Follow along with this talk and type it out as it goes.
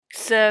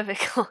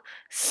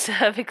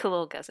cervical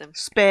orgasm.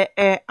 Spit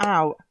it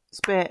out.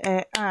 Spit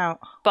it out.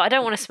 But I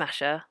don't want to smash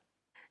her.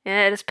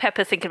 Yeah, there's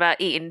Pepper thinking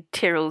about eating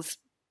Tyrrell's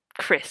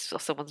crisps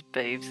or someone's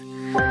boobs.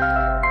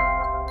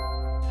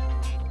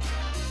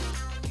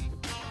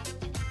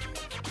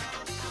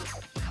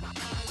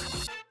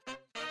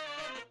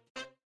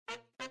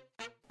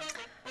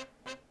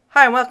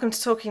 Hi and welcome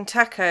to Talking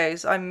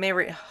Tacos. I'm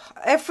Miri.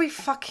 Every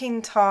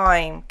fucking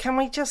time. Can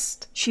we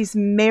just... She's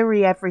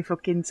Miri every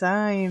fucking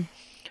time.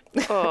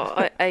 Oh,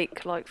 I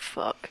ache like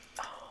fuck.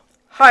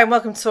 Hi and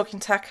welcome to Talking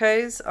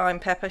Tacos. I'm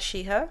Pepper,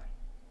 she, her.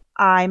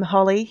 I'm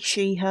Holly,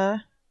 she,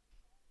 her.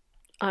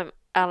 I'm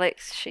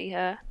Alex, she,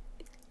 her.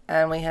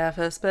 And we have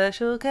a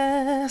special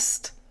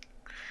guest.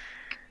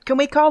 Can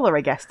we call her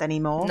a guest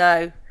anymore?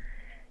 No.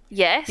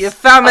 Yes. Your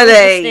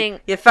family.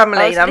 Your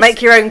family. Now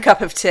make your own cup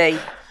of tea.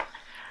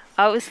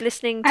 I was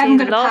listening to I'm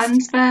the gonna last...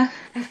 pan spare.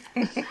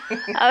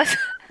 I was...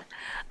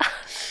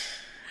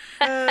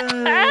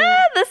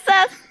 the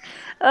sass.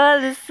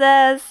 Oh, the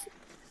sass.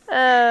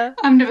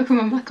 I'm never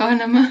coming back on,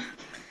 Emma.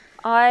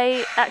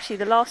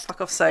 The last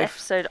Fuck off, Soph.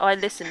 episode I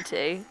listened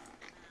to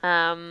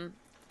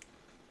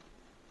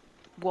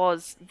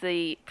was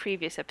the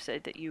previous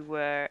episode that you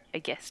were a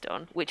guest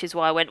on, which is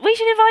why I went, we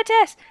should invite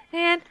Tess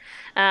again.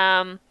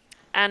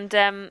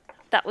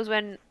 That was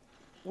when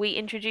we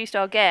introduced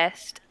our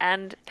guest,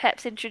 and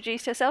Peps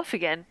introduced herself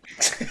again.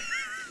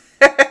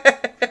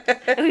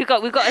 we've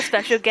got a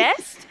special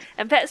guest,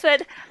 and Peps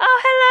went,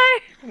 "Oh, hello,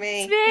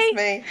 It's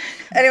me.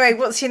 Anyway,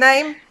 what's your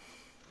name?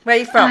 Where are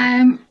you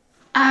from?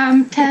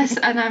 I'm Tess,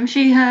 and I'm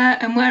she, her,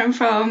 and where I'm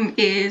from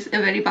is a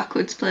very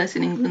backwards place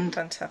in England.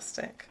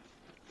 Fantastic.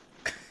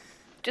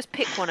 Just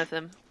pick one of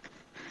them.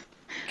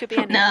 Could be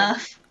anything. No,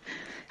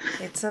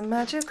 It's a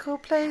magical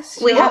place.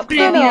 we have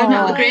gravy or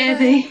no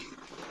gravy.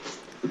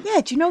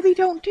 Yeah, do you know they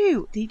don't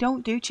do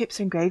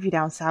chips and gravy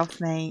down south,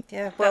 mate?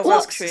 Yeah, well,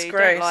 That's that's true. it's Don't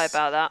gross. lie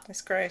about that.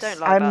 It's gross. Don't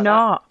lie about I'm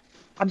not.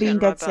 I'm being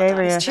Don't lie dead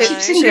about that. serious.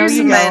 Chips and gravy.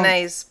 and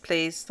mayonnaise,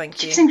 please. Thank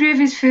Chips you. and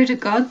gravy is food of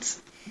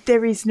gods.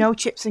 There is no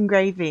chips and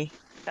gravy.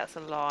 That's a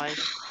lie.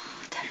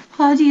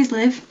 How do you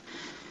live?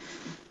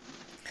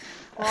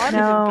 Well, I live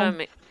No. in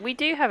Birmingham. We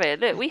do have it.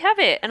 Look, we have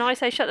it. And I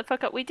say, shut the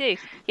fuck up, we do.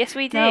 Yes,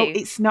 we do. No,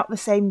 it's not the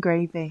same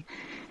gravy.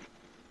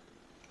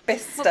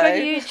 Bisto. What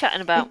gravy are you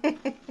chatting about?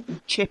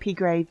 Chippy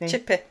gravy.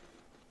 Chippy.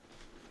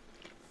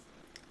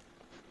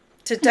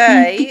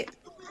 Today,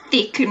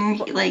 Thick and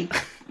like.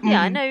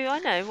 Yeah, I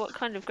know what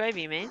kind of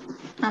gravy you mean.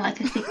 I like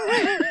a thick.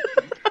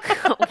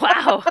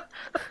 Wow.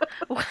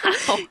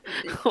 Wow.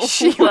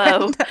 She Whoa.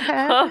 went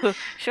there. Whoa.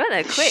 She went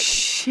there quick.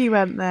 She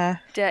went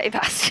there. Dirty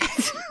bastard.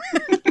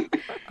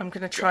 I'm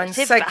going to try and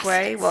Dirty segue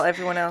bastards. while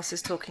everyone else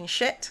is talking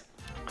shit.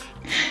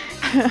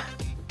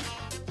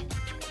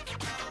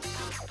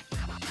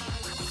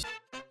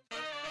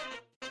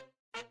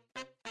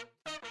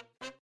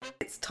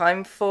 It's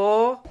time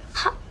for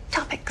Hot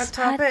topics. hot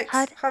topics.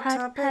 Hot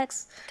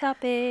topics.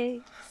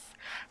 Topics.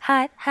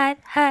 Hot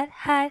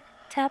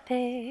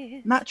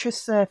topics.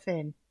 Mattress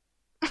surfing.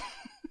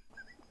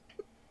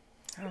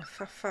 Oh,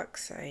 for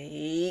fuck's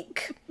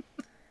sake.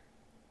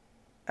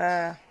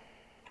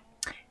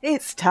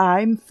 It's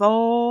time for...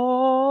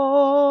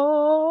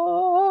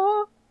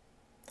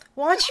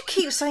 Why do you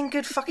keep saying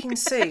good fucking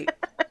soup?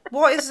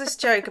 What is this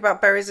joke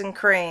about berries and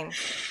cream?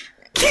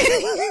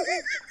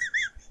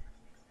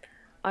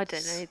 I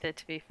don't know either,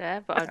 to be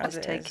fair, but I'll As just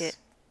it take is.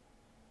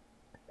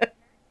 it.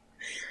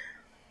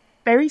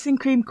 Berries and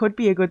cream could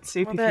be a good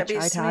soup Well, if you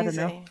tried hard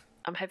enough. snoozy.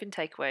 I'm having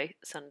takeaway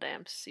Sunday.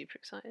 I'm super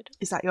excited.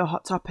 Is that your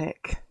hot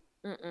topic?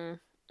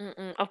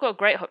 I've got a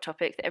great hot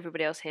topic that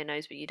everybody else here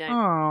knows, but you don't.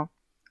 Oh.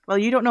 Well,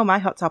 you don't know my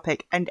hot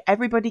topic, and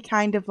everybody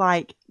kind of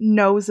like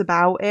knows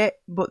about it,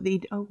 but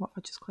they... Oh, what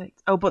have I just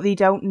clicked? Oh, but they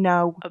don't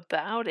know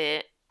About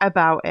it.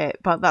 about it,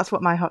 but that's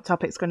what my hot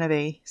topic's going to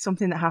be.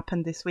 Something that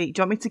happened this week. Do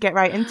you want me to get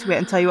right into it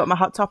and tell you what my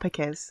hot topic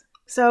is?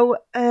 So,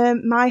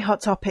 my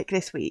hot topic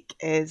this week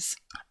is,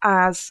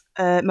 as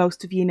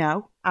most of you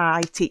know,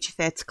 I teach a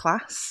theatre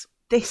class.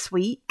 This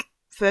week,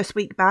 first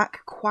week back,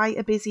 quite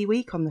a busy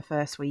week on the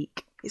first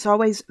week. It's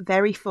always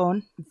very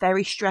fun,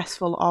 very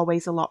stressful,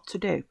 always a lot to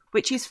do,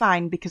 which is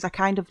fine because I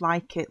kind of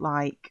like it,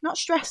 like, not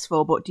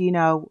stressful, but,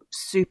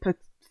 super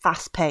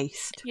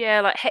fast-paced.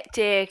 Yeah, like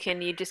hectic,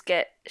 and you just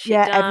get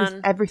shit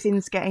done.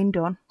 Everything's getting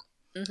done.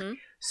 Mm-hmm.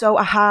 So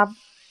I have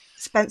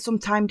spent some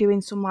time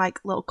doing some like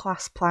little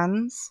class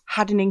plans.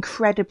 Had an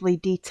incredibly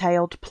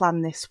detailed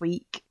plan this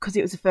week because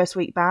it was the first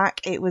week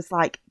back. It was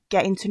like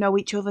getting to know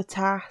each other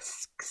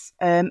tasks,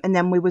 and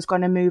then we was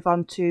going to move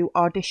on to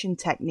audition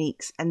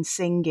techniques and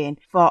singing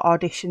for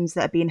auditions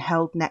that are being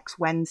held next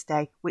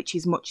Wednesday, which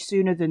is much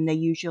sooner than they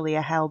usually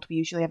are held. We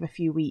usually have a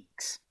few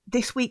weeks.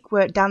 This week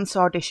were dance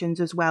auditions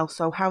as well,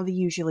 so how they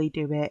usually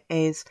do it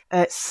is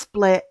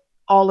split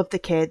all of the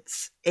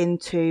kids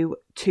into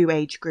 2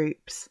 age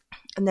groups,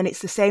 and then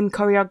it's the same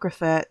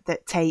choreographer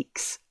that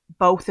takes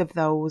both of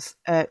those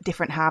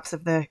different halves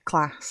of the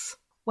class.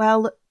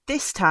 Well,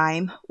 this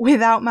time,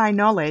 without my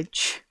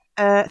knowledge,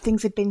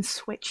 things had been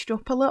switched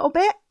up a little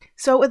bit.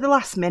 So at the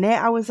last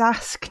minute, I was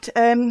asked,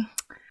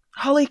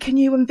 Holly, can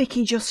you and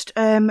Vicky just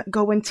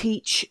go and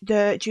teach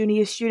the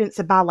junior students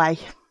a ballet?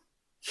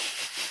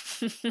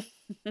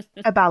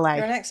 A ballet.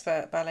 You're an expert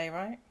at ballet,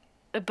 right?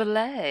 A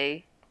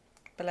ballet?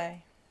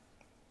 Ballet.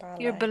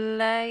 You're a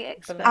ballet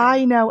expert? Ballet.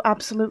 I know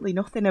absolutely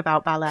nothing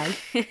about ballet.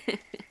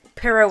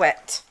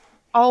 Pirouette.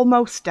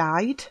 Almost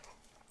died.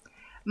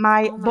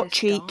 My butt Almost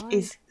cheek died?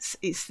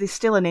 there's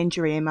still an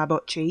injury in my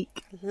butt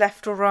cheek.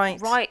 Left or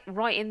right?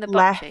 Right in the butt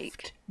Left,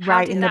 cheek. right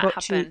How did in the that butt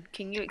happen? cheek.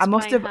 Can you I explain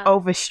must have how?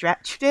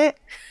 overstretched it.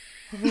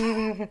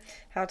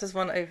 How does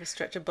one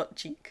overstretch a butt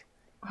cheek?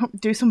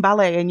 Do some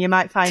ballet and you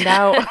might find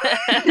out.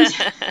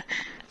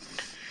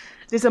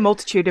 There's a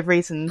multitude of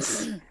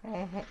reasons.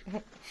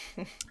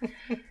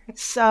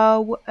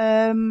 So,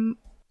 then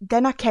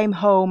I came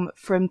home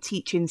from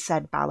teaching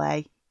said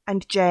ballet,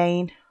 and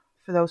Jane,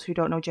 for those who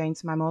don't know,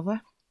 Jane's my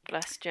mother.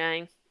 Bless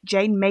Jane.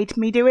 Jane made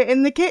me do it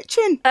in the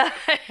kitchen.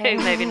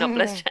 Maybe not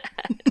bless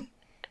Jane.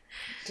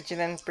 Did you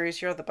then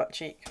bruise your other butt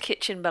cheek?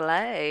 Kitchen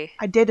ballet.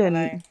 I didn't,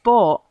 Hello.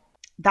 but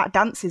that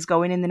dance is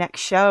going in the next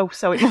show,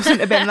 so it mustn't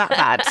have been that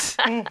bad.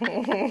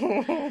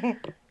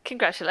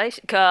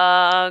 Congratulations.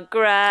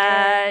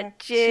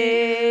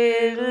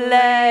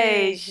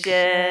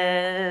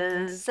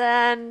 Congratulations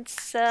and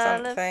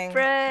Something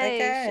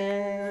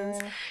celebrations.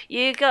 again.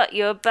 You got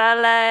your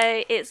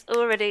ballet. It's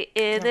already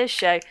in the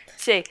show.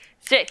 See.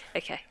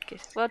 Okay, good.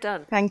 Well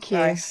done. Thank you.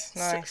 Nice.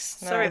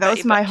 Sorry That about was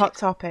your my butt hot cheek.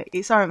 topic.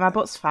 It's alright, my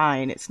butt's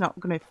fine. It's not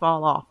going to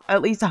fall off.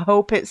 At least I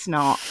hope it's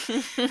not.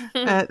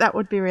 That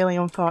would be really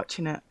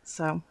unfortunate.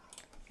 So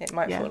It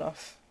might Yeah. fall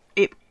off.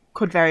 it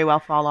could very well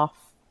fall off.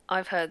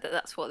 I've heard that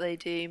that's what they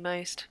do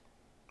most.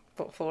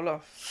 But fall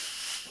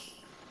off.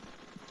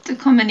 It's a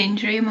common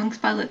injury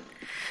amongst ballet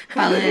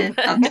dancers.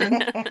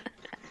 They're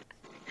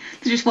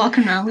just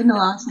walking around with no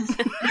asses.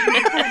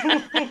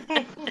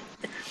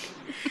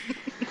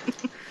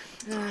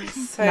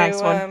 So,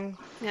 Nice one.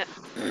 Yeah.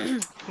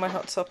 my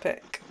hot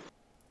topic.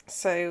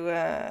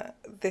 So,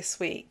 this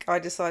week I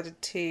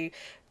decided to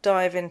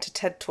dive into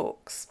TED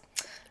Talks.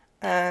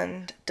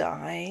 And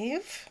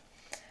dive.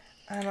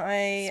 And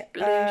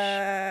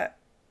I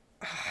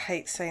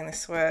hate saying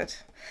this word.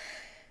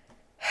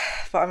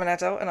 But I'm an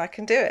adult and I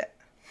can do it.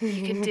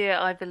 You can do it.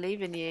 I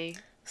believe in you.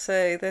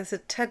 So, there's a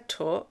TED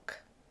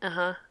Talk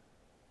Uh-huh.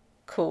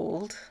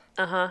 called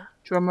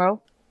Drum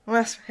roll.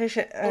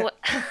 Masturbation.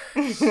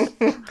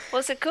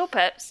 What's it called,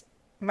 Peps?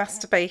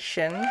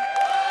 Masturbation.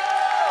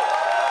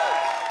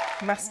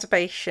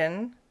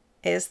 Masturbation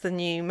is the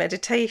new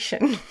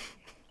meditation.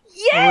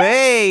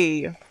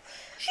 Way.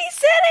 She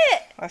said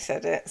it! I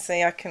said it.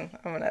 See, I'm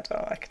an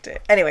adult. I can do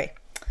it. Anyway,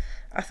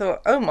 I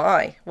thought, oh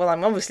my, well,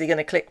 I'm obviously going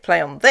to click play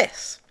on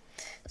this.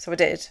 So I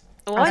did.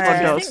 Why As did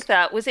one you does. think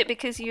that? Was it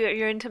because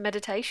you're into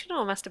meditation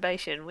or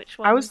masturbation? Which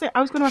one? I was going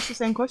to ask the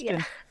same question.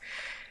 Yeah.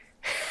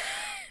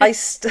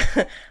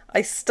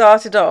 I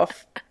started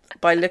off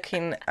by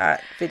looking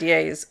at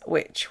videos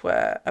which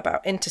were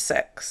about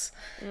intersex.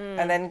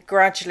 And then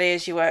gradually,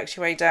 as you worked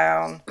your way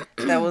down,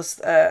 there was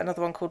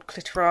another one called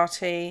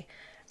Clitorati.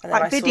 And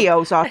then Like I saw-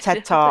 videos or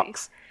TED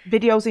Talks?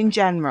 Videos in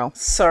general.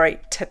 Sorry,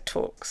 TED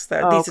Talks. These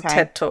are Okay.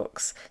 TED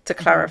Talks, to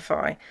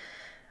clarify.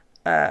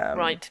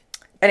 Right.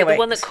 Anyway, The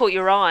one that caught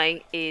your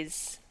eye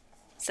is...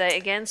 Say it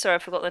again. Sorry, I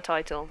forgot the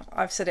title.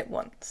 I've said it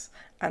once,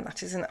 and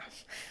that is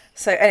enough.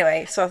 So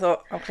anyway, so I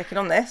thought, I'm clicking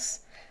on this.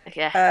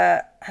 Okay.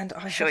 And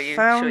I sure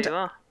have you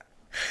are.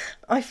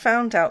 I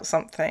found out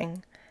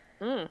something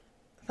that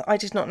I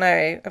did not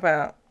know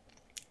about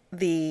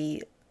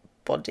the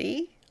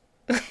body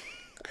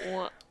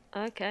What?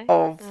 Okay.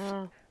 of.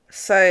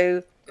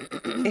 So,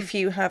 if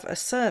you have a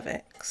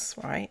cervix,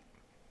 right?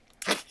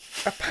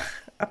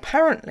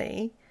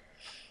 Apparently,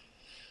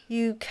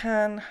 you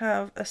can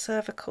have a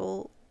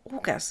cervical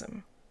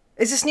orgasm.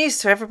 Is this news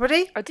to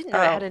everybody? I didn't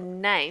know it had a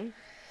name.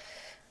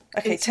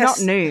 Okay, It's not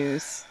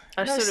news.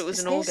 I No, thought it was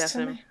it's an news to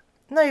orgasm. me.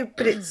 No,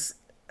 but it's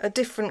a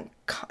different.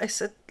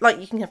 Like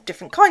you can have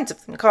different kinds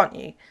of them, can't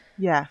you?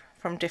 Yeah.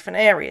 From different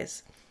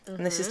areas,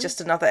 and this is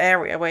just another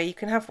area where you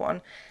can have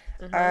one.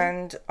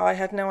 And I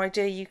had no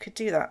idea you could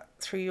do that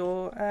through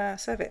your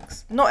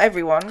cervix. Not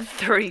everyone.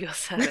 Through your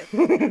cervix.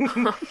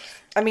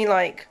 I mean,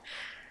 like,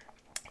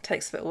 it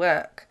takes a bit of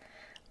work,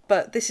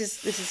 but this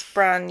is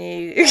brand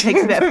new.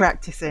 Takes a bit of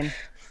practicing.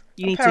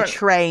 You need to Apparently-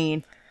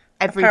 train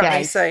every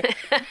Apparently, day so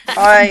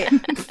I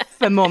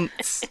for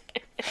months.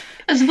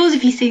 I suppose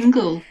if you're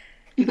single,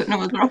 you've got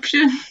no other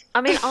option. I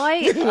mean,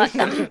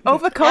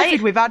 Over COVID,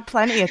 we've had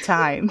plenty of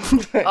time.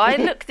 I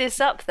looked this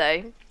up,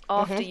 though,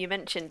 after you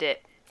mentioned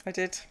it. I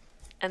did.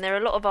 And there are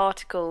a lot of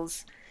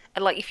articles,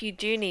 and like if you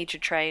do need to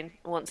train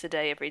once a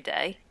day every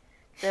day,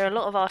 there are a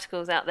lot of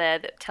articles out there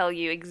that tell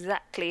you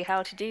exactly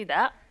how to do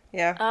that.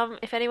 Yeah.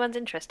 If anyone's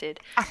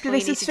interested. After all you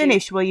this need is to do-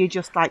 finished, will you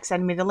just like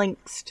send me the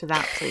links to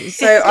that, please?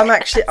 So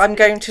I'm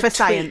going to For tweet.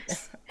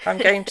 science. I'm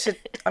going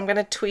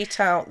to tweet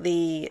out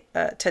the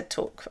TED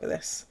Talk for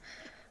this.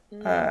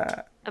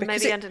 And because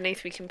maybe it-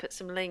 underneath we can put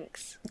some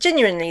links.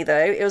 Genuinely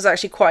though, it was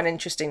actually quite an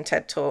interesting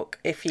TED Talk.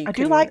 If you I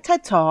do can- like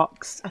TED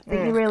Talks. I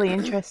think they're really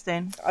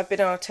interesting. I've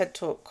been on a TED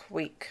Talk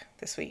week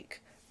this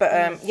week,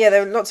 But yeah,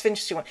 there are lots of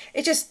interesting ones.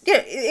 It just,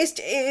 it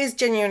is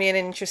genuinely an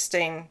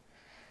interesting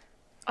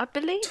I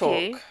believe talk.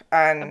 you.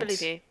 And I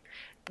believe you.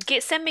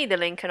 Send me the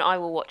link and I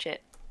will watch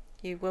it.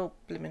 you will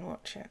blimmin'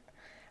 watch it.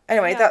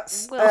 Anyway, Yeah,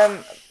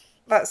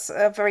 that's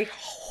a very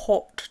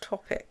hot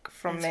topic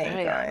from It's me,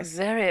 very, guys.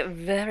 very,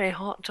 very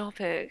hot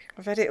topic.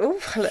 I've had it. Oh,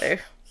 hello.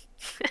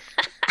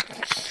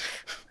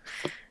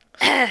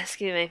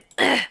 Excuse me.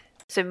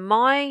 So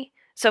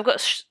I've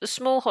got a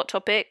small hot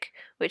topic,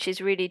 which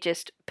is really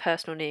just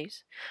personal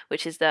news,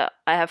 which is that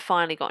I have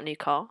finally got a new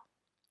car,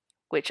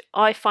 which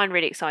I find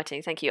really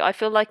exciting. Thank you. I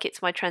feel like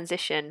it's my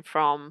transition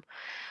from,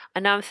 I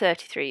know I'm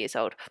 33 years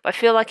old, but I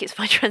feel like it's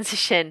my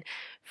transition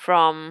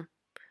from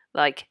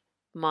like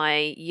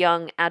my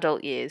young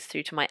adult years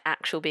through to my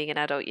actual being an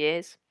adult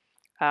years.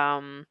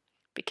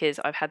 Because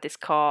I've had this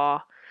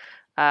car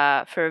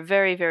for a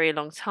very, very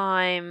long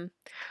time.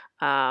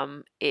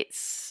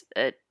 It's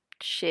a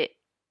shit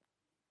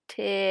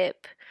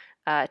tip.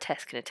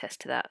 Tess can attest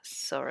to that.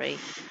 Sorry.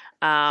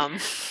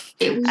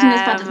 It wasn't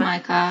as bad as my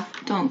car.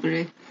 Don't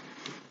worry.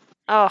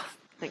 Oh,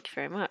 thank you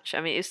very much.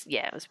 I mean,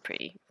 it was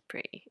pretty.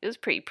 But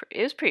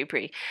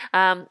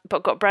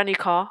I've got a brand new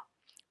car,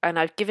 and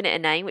I've given it a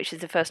name, which is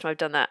the first time I've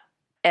done that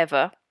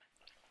ever.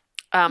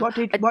 What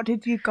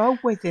did you go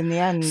with in the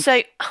end?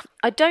 So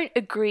I don't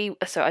agree.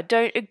 So I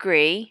don't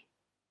agree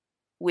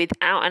with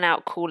out and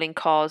out calling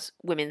cars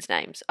women's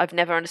names. I've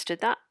never understood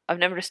that. I've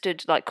never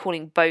understood like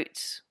calling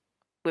boats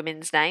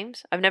women's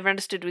names. I've never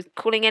understood with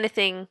calling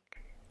anything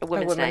a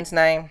woman's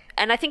name.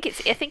 And I think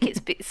it's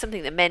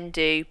something that men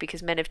do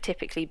because men have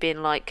typically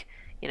been like,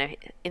 you know,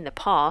 in the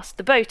past,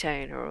 the boat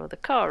owner or the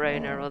car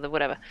owner or the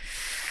whatever.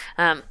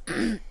 And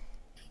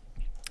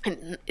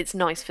it's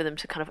nice for them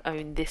to kind of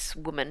own this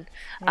woman.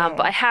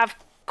 But I have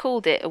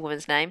called it a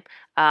woman's name.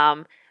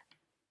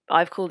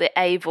 I've called it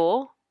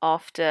Eivor,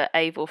 after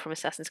Eivor from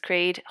Assassin's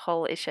Creed.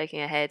 Hull is shaking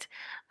her head.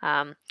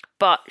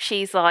 But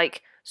she's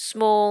like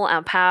small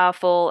and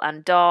powerful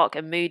and dark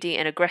and moody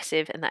and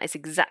aggressive, and that is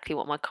exactly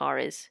what my car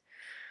is.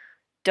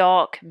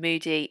 Dark,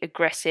 moody,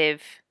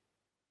 aggressive,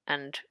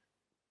 and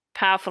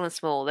powerful and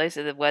small. Those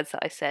are the words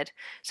that I said.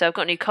 So I've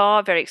got a new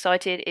car, very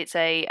excited. It's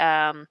a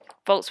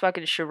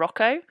Volkswagen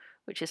Scirocco,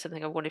 which is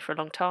something I've wanted for a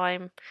long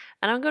time.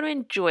 And I'm going to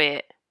enjoy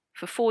it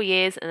for 4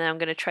 years, and then I'm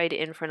going to trade it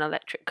in for an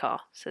electric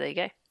car. So there you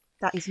go.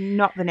 That is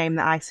not the name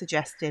that I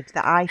suggested,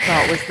 that I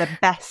thought was the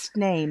best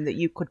name that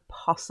you could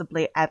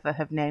possibly ever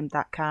have named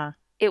that car.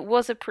 It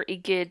was a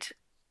good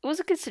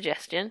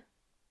suggestion.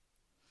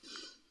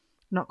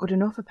 Not good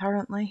enough,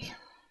 apparently.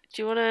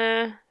 Do you want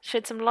to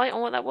shed some light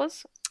on what that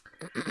was?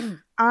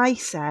 I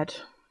said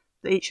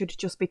that it should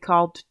just be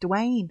called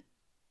Dwayne.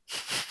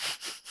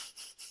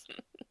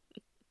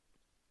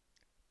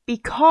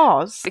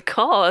 Because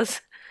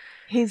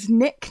his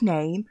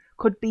nickname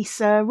could be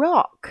Sir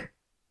Rock.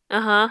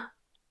 Uh-huh.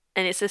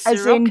 And it's a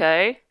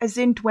Scirocco. As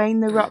in Dwayne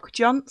The Rock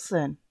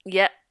Johnson.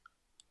 Yep.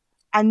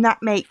 And that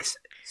makes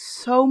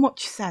so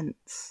much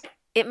sense.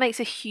 It makes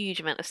a huge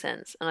amount of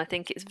sense, and I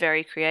think it's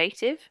very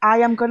creative. I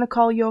am going to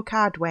call your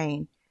car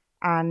Dwayne,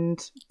 and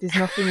there's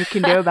nothing you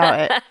can do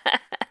about it.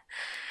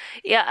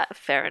 Yeah,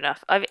 fair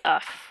enough. I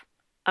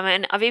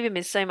mean, I've even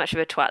been so much of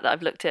a twat that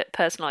I've looked at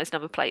personalised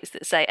number plates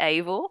that say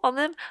Eivor on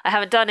them. I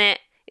haven't done it.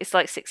 It's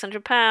like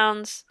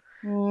 £600.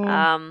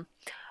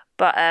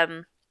 But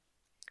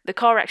the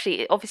car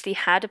actually, it obviously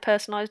had a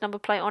personalised number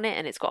plate on it,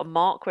 and it's got a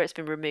mark where it's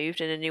been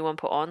removed and a new one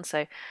put on.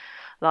 So,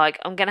 like,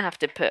 I'm gonna have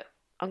to put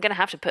a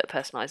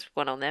personalised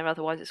one on there.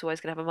 Otherwise, it's always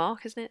gonna have a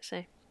mark, isn't it?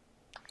 So,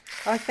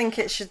 I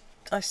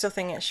still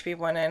think it should be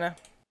Winona.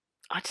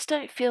 I just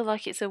don't feel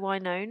like it's a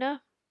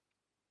Winona.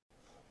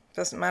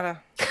 Doesn't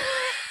matter.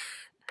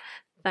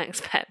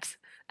 Thanks, Peps.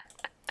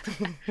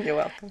 You're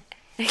welcome.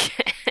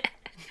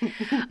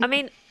 I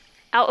mean,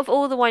 out of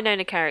all the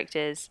Winona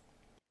characters,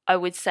 I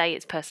would say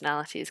its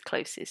personality is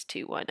closest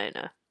to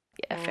Winona.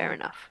 Yeah, fair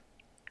enough.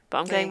 But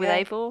I'm going with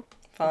Eivor.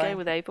 Fine. I'm going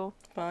with Eivor.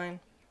 Fine.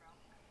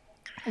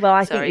 Well,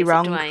 I think you're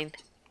wrong. Dwayne.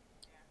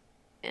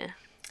 Yeah.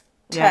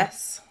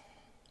 Tess,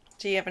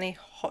 do you have any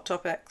hot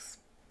topics?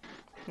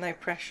 No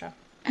pressure.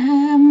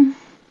 Yeah.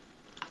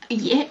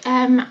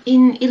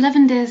 In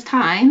 11 days'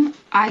 time,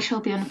 I shall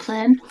be on a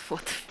plane.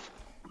 What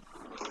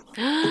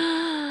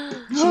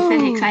the Which is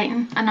very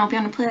exciting, and I'll be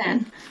on a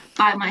plane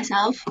by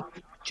myself.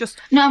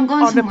 No, I'm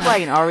going on somewhere. a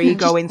plane, or are you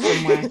going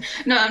somewhere?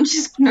 No, I'm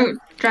just going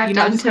to drive You're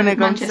down not just to gonna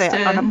go and Manchester.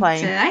 sit on a plane?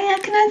 Say, "Hiya,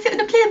 can I sit on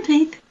a plane,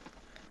 please?"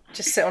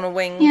 Just sit on a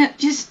wing. Yeah,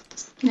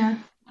 yeah.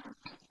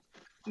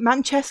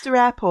 Manchester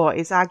Airport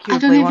is arguably I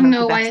don't even one of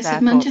know the why I best said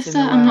airports Manchester.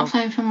 in the I'm world. not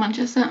flying from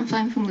Manchester. I'm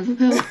flying from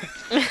Liverpool.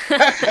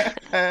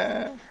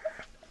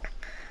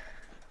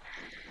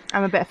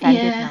 I'm a bit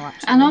offended now,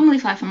 actually. I normally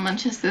fly from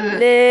Manchester.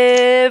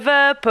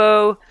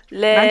 Liverpool.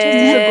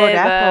 Manchester's a good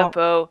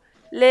airport.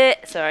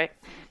 Sorry,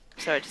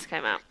 it just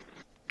came out.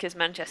 Because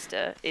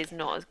Manchester is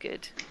not as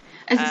good.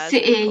 As a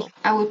city, Liverpool.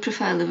 I would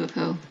prefer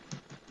Liverpool.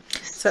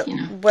 So,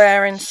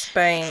 where in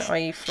Spain are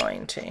you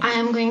flying to? I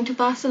am going to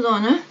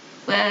Barcelona.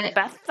 where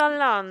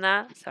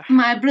Barcelona. Sorry.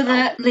 my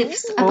brother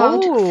lives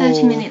about Oh.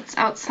 30 minutes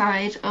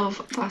outside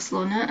of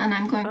Barcelona, and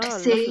I'm going to Oh,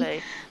 see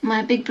lovely.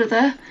 my big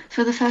brother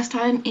for the first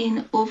time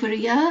in over a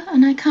year,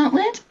 and I can't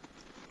wait.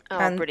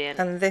 Oh, brilliant.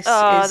 And this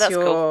Oh, is that's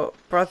your cool.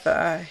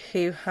 brother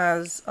who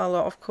has a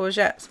lot of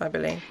courgettes, I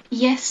believe.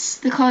 Yes,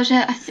 the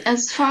courgette,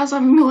 as far as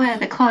I'm aware,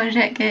 the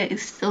courgette gate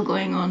is still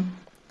going on.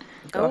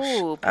 Gosh.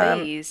 Oh,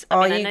 please. I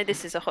are mean, I you- know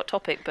this is a hot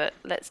topic, but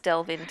let's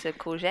delve into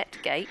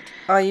Courgette Gate.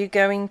 Are you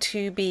going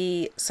to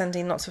be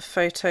sending lots of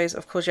photos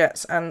of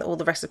courgettes and all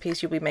the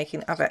recipes you'll be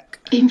making avec?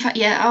 In fact,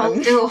 yeah, I'll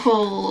do a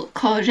whole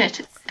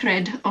courgette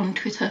thread on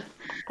Twitter.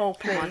 Oh,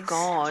 please. Oh my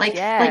god, Like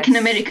yes. an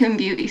American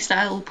Beauty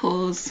style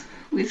pose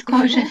with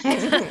courgette.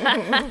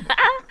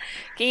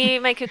 Can you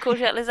make a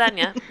courgette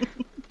lasagna?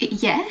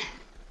 Yeah,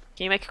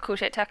 Can you make a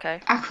courgette taco?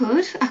 I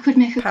could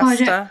make a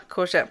courgette.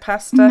 Courgette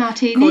pasta,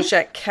 Martini.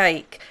 courgette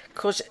cake,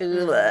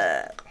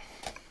 courgette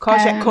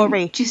Courgette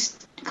curry.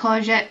 Just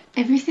courgette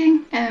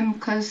everything,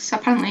 because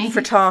apparently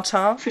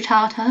frittata.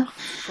 frittata.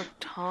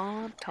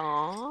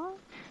 Frittata?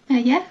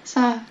 Yeah,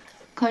 so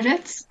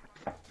courgettes.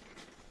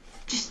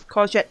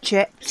 Courgette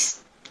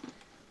chips.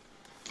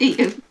 Eat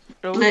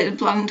a little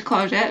bland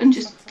courgette and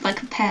just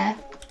like a pear.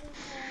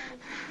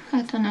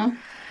 I don't know,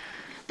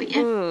 but yeah.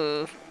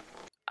 Ooh.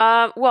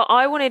 Well,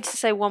 I wanted to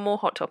say one more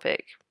hot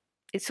topic.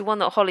 It's the one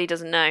that Holly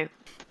doesn't know.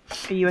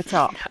 Are you a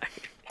top?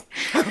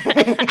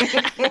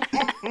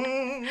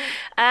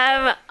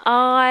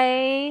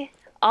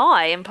 I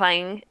am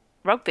playing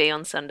rugby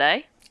on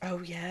Sunday. Oh,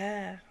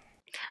 yeah.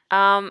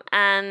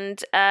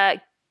 And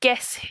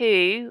guess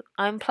who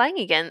I'm playing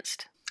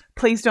against?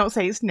 Please don't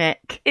say it's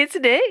Nick. It's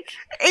Nick.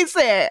 Is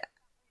it?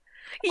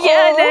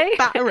 Yeah, I know.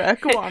 Batter her,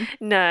 come on.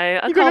 No, I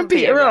You're can't gonna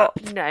beat her up.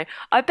 No,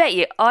 I bet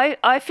you.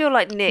 I feel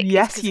like Nick.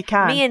 Yes, 'cause you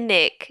can. Me and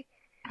Nick.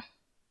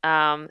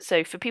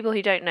 So for people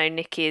who don't know,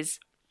 Nick is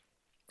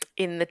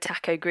in the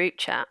taco group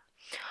chat.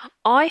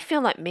 I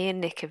feel like me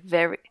and Nick are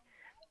very.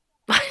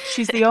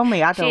 She's the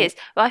only adult. She is,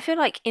 but I feel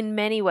like in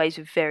many ways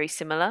we're very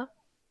similar.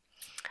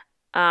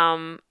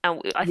 And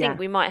I think Yeah.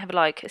 we might have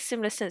like a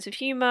similar sense of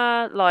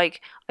humor.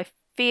 Like I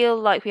feel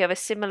like we have a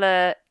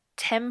similar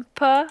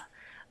temper.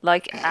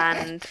 Like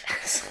and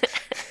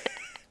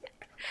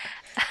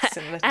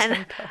Similar And-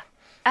 temper.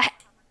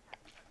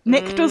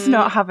 Nick does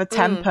not have a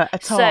temper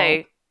at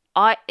all.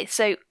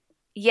 So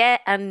yeah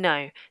and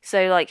no.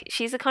 So like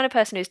she's the kind of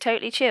person who's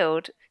totally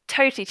chilled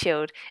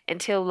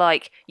until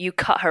like you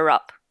cut her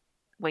up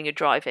when you're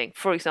driving.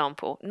 For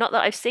example, not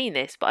that I've seen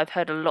this, but I've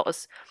heard a lot of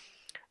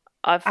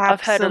I've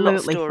heard a lot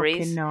of Absolutely stories.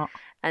 fucking not.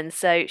 And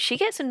so she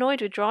gets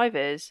annoyed with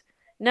drivers.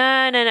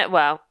 No.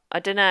 Well, I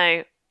don't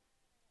know.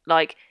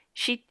 Like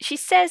she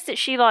says that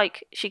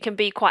she can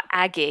be quite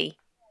aggy,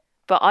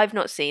 but I've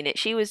not seen it.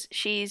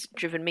 She's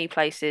driven me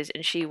places,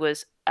 and she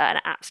was an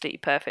absolutely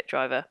perfect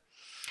driver.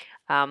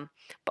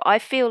 But I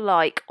feel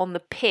like on the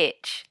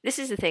pitch, this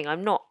is the thing.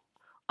 I'm not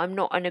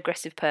an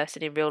aggressive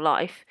person in real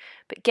life,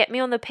 but get me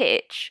on the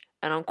pitch,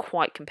 and I'm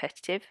quite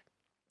competitive.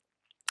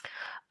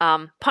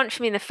 Punch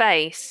me in the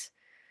face,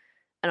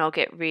 and I'll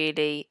get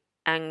really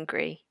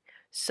angry.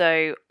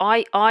 So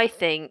I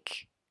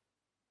think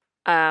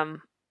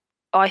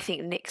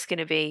Nick's going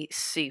to be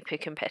super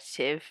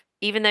competitive.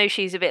 Even though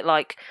she's a bit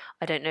like,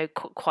 I don't know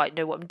quite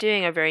know what I'm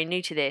doing, I'm very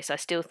new to this, I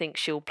still think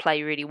she'll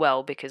play really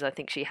well because I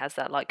think she has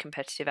that like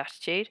competitive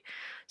attitude.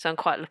 So I'm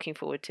quite looking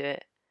forward to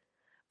it.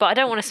 But I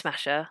don't want to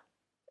smash her,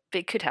 but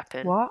it could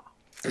happen. What?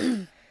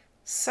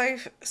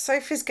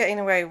 Sophie's getting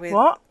away with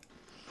What?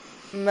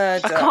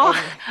 murder.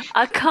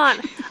 I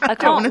can't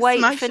wanna wait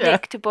smash for her.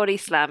 Nick to body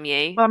slam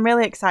you. Well, I'm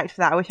really excited for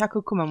that. I wish I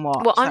could come and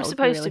watch. Well, That I'm would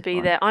supposed really to be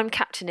fun. there. I'm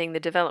captaining the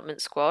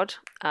development squad.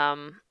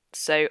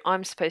 So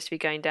I'm supposed to be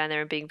going down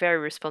there and being very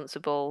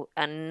responsible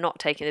and not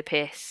taking the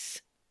piss.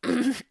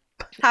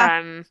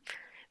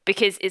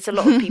 Because it's a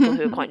lot of people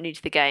who are quite new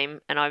to the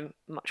game, and I'm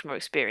much more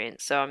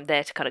experienced. So I'm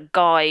there to kind of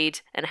guide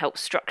and help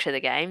structure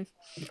the game.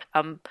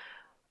 But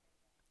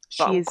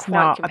She I'm is quite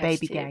not a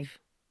baby gay. competitive.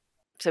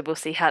 So we'll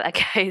see how that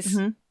goes.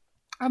 Mhm.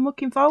 I'm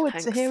looking forward to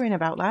Thanks. hearing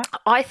about that.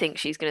 I think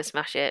she's going to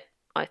smash it.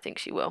 I think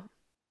she will.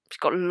 She's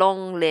got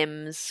long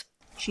limbs.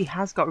 She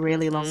has got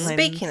really long limbs.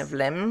 Speaking of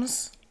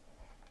limbs,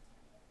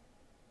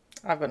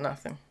 I've got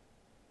nothing.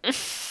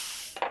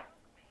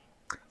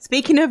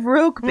 Speaking of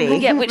rugby,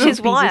 Yeah, which is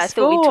rugby's why a I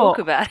thought we'd talk sport.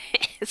 about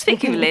it.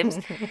 Speaking of limbs.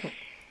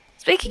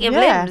 Speaking of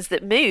Yeah. limbs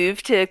that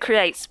move to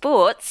create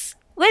sports,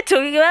 we're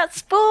talking about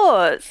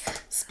sports.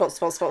 Sports.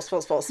 Sports.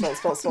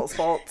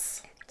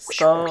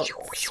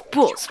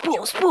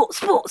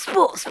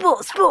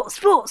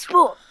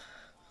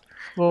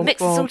 Sport,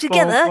 Mix it all sport,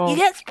 together, sport, you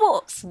get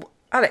sports.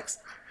 Alex,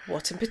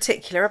 what in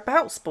particular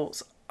about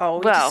sports are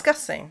we Well,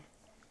 discussing?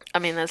 I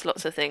mean, there's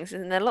lots of things,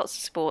 and there are lots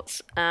of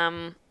sports.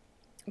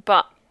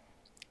 But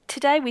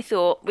today we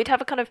thought we'd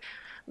have a kind of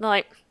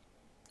like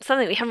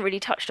something we haven't really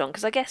touched on,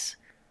 because I guess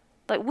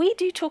like we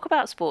do talk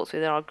about sports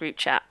within our group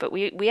chat, but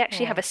we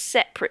actually have a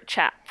separate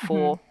chat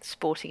for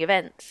sporting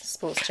events.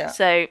 Sports chat.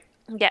 So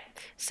yeah,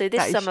 so this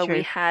That is summer we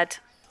true. had.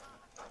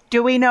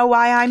 Do we know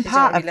why I'm Is that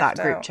part what of we that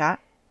left group out? chat?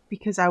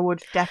 because I would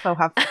defo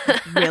have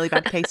a really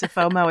bad case of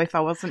FOMO if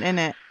I wasn't in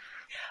it.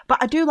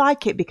 But I do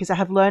like it because I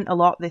have learnt a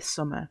lot this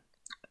summer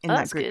in that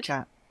That's group good.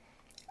 chat.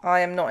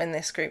 I am not in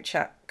this group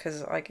chat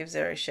because I give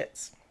zero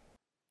shits.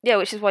 Yeah,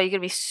 which is why you're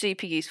going to be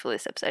super useful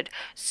this episode.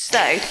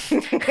 So,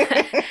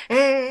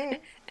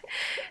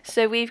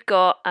 so we've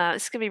got,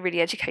 this is going to be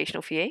really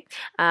educational for you.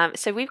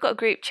 So we've got a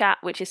group chat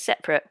which is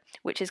separate,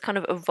 which has kind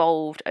of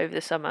evolved over the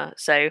summer.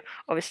 So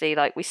obviously,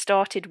 like, we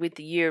started with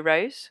the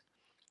Euros,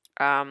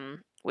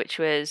 which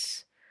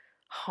was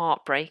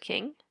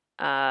heartbreaking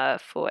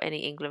for any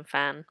England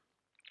fan.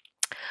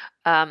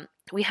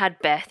 We had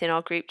Beth in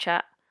our group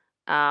chat,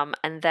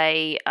 and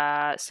they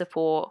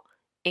support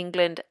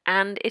England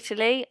and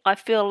Italy. I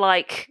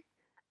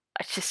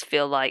just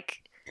feel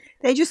like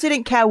They just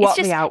didn't care what it's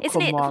just, the outcome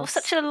isn't it was.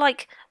 such a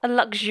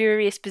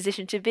luxurious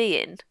position to be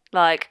in?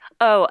 Like,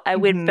 oh, I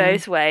win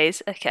both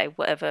ways. Okay,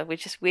 whatever.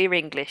 We're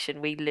English and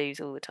we lose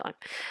all the time.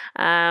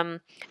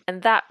 And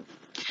that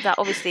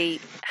obviously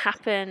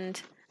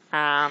happened.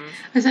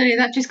 Sorry,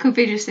 that just could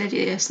be just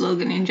a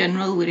slogan in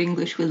general. We're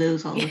English, we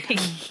lose all the time.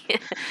 Yeah,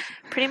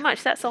 pretty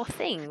much that's our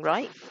thing,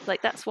 right?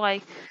 Like, that's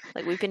why,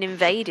 like, we've been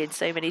invaded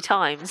so many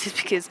times, is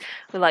because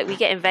we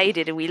get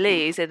invaded and we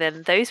lose, and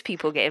then those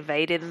people get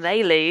invaded and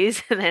they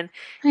lose, and then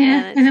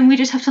Yeah, and then we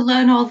just have to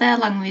learn all their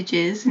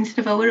languages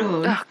instead of our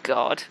own. oh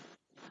God,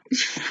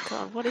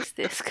 what is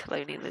this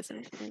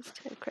colonialism? It's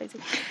so crazy.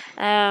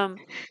 And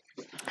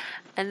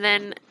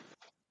then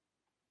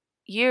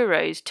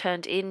Euros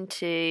turned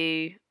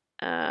into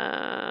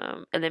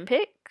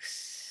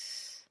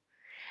Olympics,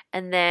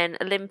 and then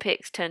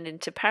Olympics turned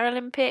into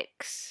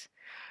Paralympics,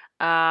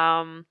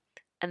 and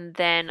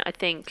then I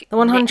think The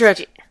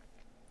 100.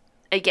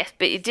 Yes,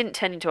 but it didn't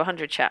turn into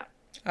 100, chat.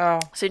 Oh.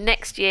 So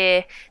next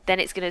year, then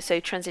it's going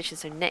to transition.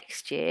 So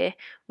next year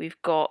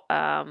we've got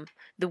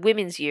the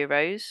women's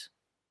Euros,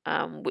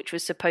 which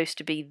was supposed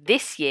to be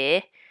this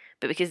year,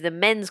 but because the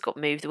men's got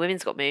moved, the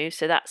women's got moved.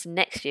 So that's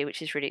next year,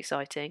 which is really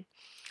exciting.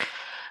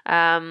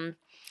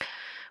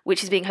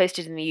 Which is being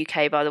hosted in the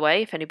UK, by the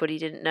way. If anybody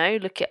didn't know,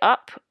 look it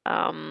up.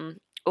 All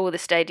the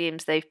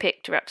stadiums they've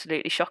picked are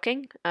absolutely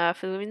shocking for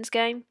the women's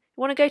game.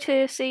 You want to go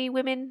to see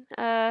women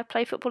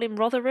play football in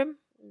Rotherham?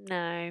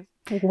 No.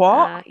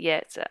 What? Yeah,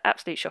 it's an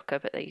absolute shocker,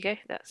 but there you go.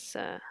 That's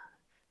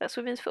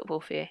women's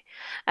football for you.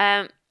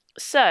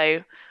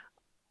 So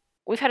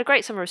we've had a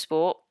great summer of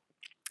sport,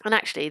 and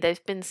actually there's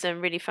been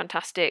some really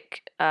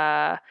fantastic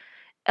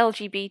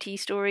LGBT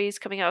stories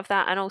coming out of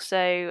that, and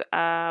also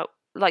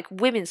like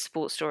women's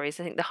sports stories.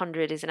 I think the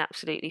 100 is an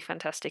absolutely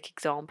fantastic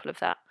example of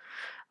that.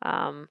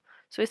 So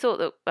we thought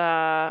that,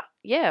 I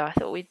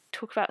thought we'd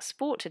talk about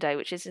sport today,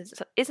 which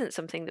isn't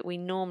something that we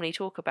normally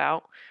talk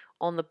about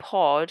on the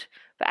pod,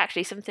 but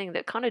actually something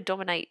that kind of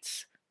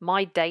dominates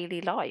my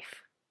daily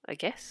life, I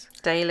guess.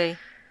 Daily.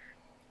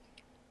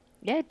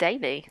 Yeah,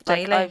 daily.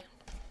 Daily.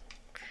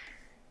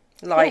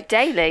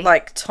 Daily.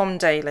 Like Tom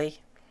Daly.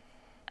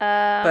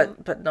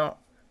 But not.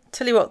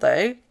 Tell you what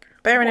though,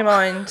 bearing in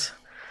mind,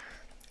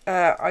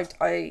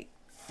 I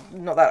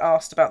not that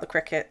asked about the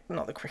cricket.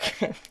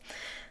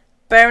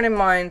 Bearing in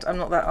mind, I'm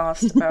not that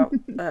asked about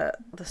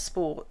the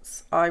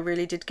sports. I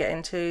really did get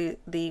into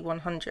the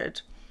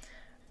 100,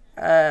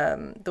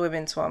 the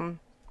women's one.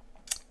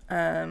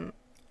 I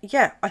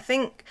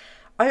think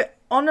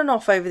on and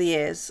off over the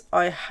years,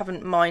 I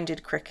haven't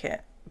minded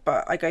cricket,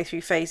 but I go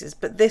through phases.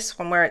 But this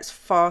one, where it's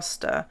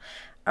faster,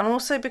 and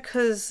also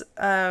because,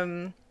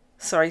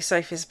 sorry,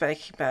 Sophie's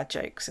making bad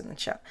jokes in the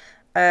chat.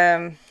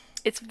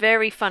 It's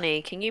very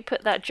funny. Can you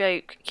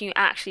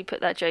actually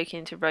put that joke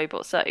into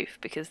Robot Soph?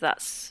 Because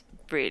that's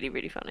really,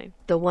 really funny.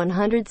 The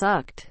 100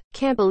 sucked.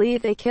 Can't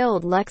believe they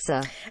killed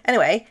Lexa.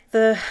 Anyway,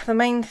 the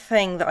main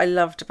thing that I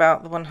loved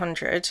about the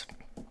 100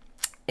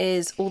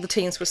 is all the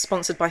teams were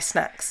sponsored by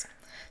snacks.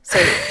 So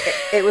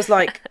it was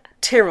like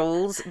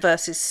Tyrrells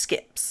versus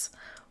Skips,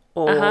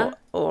 or I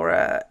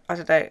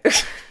don't know.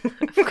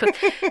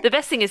 The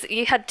best thing is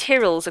you had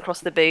Tyrrells across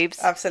the boobs.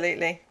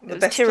 Absolutely, the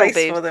was best Tyrrell place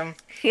boobs. for them.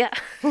 Yeah.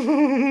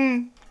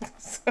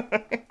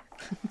 Sorry.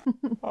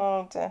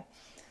 Oh dear.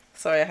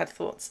 Sorry, I had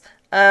thoughts.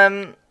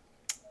 I've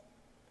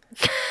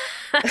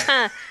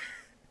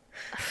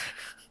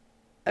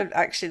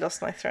actually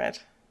lost my thread.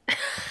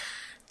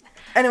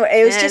 Anyway,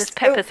 it was just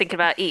Pepper thinking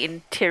about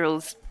eating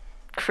Tyrrell's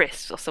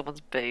crisps or someone's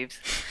boobs.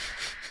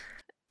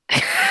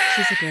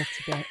 She's a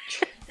dirty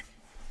bitch.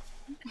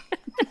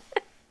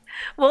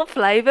 What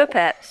flavour,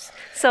 Peps?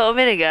 Salt or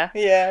vinegar?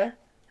 Yeah.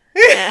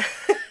 Yeah.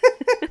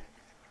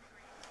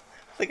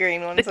 The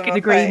green ones.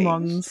 The green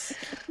ones.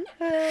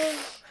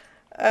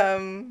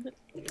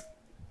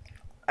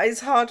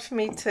 It's hard for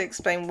me to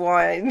explain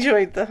why I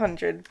enjoyed the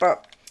 100,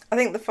 but I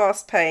think the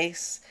fast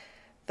pace,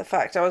 the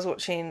fact I was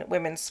watching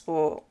women's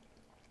sport,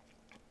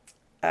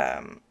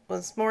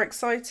 was more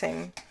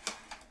exciting,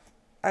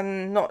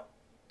 and not.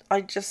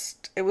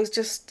 It was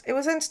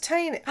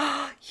entertaining.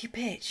 Oh, you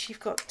bitch!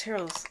 You've got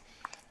Tyrrells.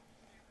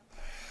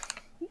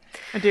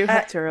 I do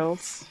have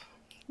Tyrrells.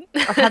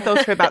 I've had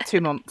those for about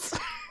 2 months.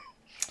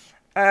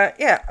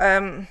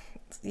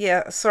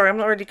 yeah, sorry, I'm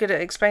not really good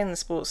at explaining the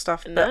sports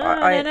stuff, but No.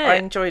 I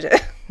enjoyed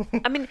it.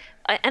 I mean,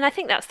 and I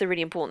think that's the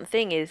really important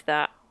thing is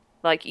that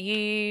like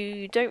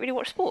you don't really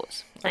watch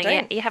sports, and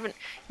don't. you haven't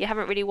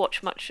really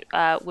watched much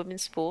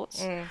women's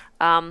sports.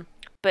 Mm.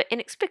 But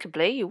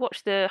inexplicably, you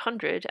watched the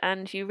 100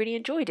 and you really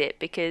enjoyed it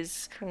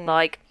because, Hmm.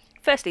 like,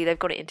 firstly, they've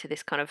got it into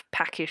this kind of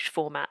packish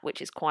format,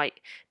 which is quite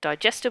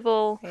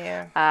digestible.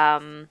 Yeah.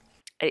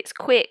 It's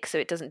quick, so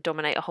it doesn't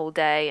dominate a whole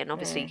day. And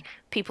obviously,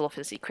 people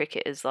often see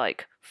cricket as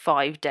like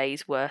 5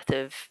 days worth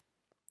of,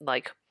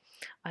 like,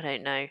 I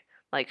don't know,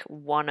 like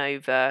 1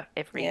 over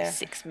every Yeah.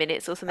 6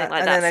 minutes or something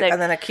like and that. then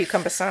and then a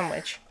cucumber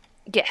sandwich.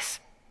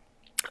 Yes.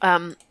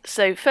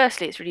 So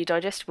firstly, it's really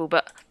digestible,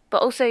 but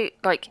also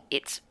like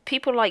it's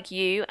people like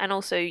you and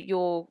also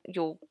your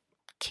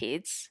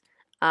kids,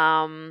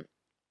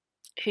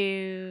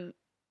 who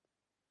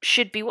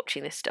should be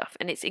watching this stuff,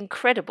 and it's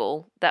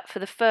incredible that for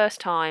the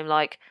first time,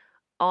 like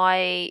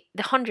the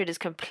 100 has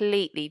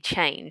completely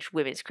changed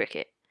women's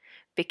cricket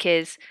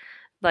because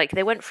like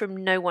they went from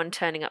no one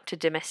turning up to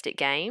domestic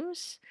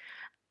games,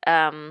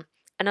 and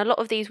a lot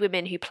of these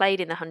women who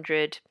played in the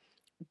 100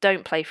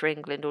 don't play for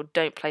England or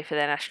don't play for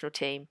their national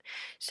team.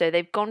 So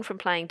they've gone from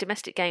playing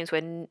domestic games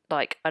when,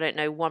 like, I don't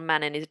know, one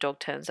man and his dog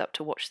turns up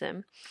to watch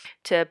them,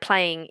 to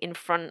playing in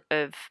front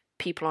of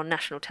people on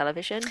national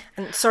television.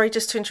 And sorry,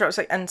 just to interrupt,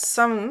 and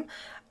some,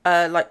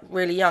 like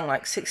really young,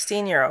 like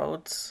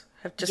 16-year-olds,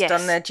 have just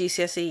done their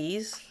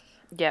GCSEs.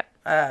 Yep.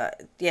 Yeah,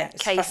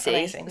 it's Casey.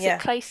 amazing. Was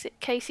Yeah. it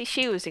Casey?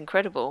 She was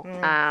incredible.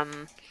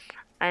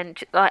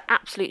 And like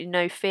absolutely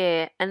no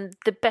fear. And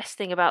the best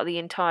thing about the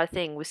entire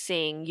thing was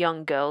seeing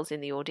young girls in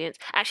the audience.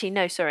 Actually,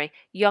 no, sorry,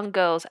 young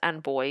girls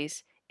and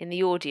boys in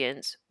the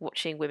audience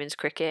watching women's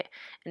cricket,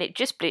 and it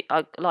just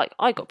I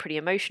got pretty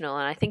emotional.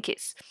 And I think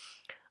it's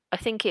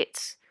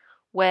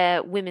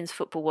where women's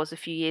football was a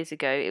few years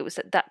ago. It was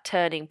at that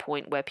turning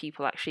point where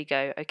people actually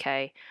go,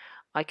 okay,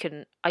 I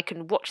can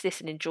watch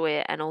this and enjoy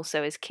it, and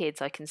also as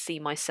kids I can see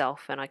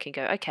myself and I can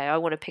go, okay, I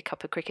want to pick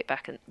up a cricket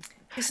bat and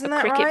Isn't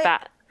that cricket right?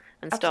 bat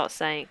and start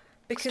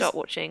Because,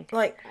 watching.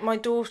 Like my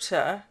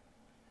daughter,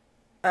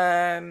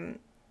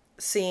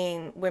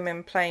 seeing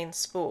women playing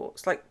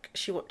sports, like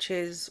she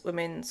watches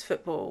women's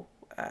football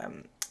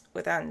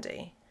with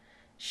Andy.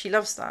 She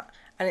loves that,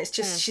 and it's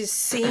just she's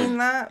seeing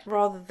that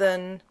rather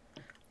than,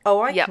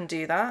 oh, I can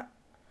do that.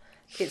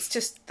 It's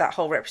just that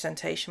whole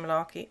representation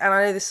malarkey. And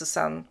I know this will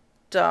sound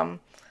dumb,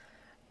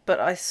 but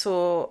I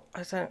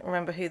don't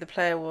remember who the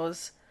player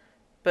was,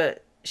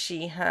 but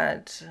she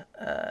had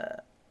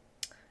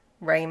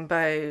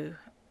rainbow,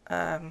 what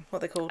are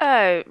they called?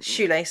 Oh,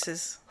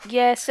 Shoelaces.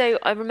 yeah. So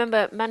I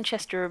remember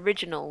Manchester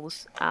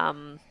Originals.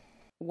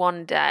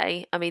 One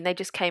day, I mean, they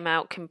just came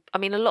out. I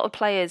mean, a lot of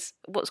players.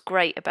 What's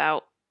great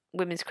about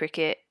women's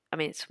cricket? I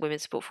mean, it's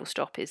women's sport full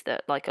stop. Is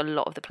that like a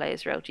lot of the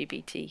players are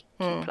LGBTQ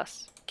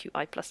plus,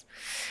 QI plus,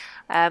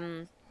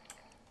 and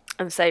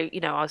so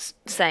I was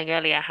saying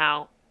earlier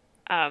how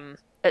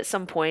at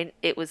some point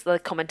it was the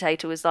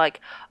commentator was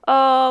like,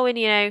 oh,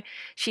 and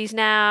she's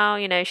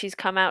now she's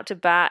come out to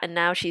bat and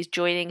now she's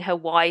joining her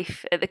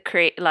wife at the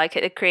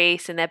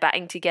crease and they're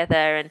batting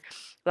together, and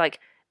like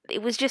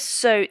it was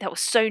just that was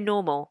so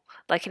normal,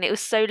 like, and it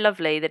was so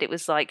lovely that it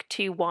was like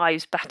two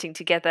wives batting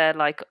together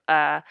like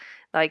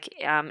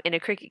in a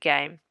cricket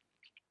game,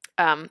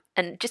 and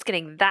just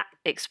getting that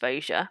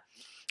exposure.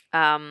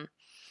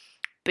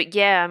 But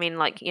yeah, I mean,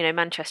 like,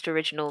 Manchester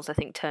Originals, I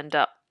think, turned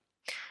up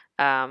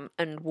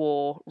and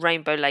wore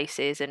rainbow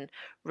laces, and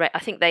I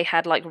think they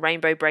had like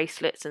rainbow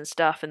bracelets and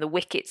stuff, and the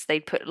wickets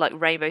they'd put like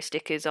rainbow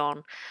stickers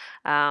on.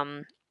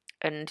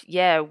 And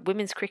yeah,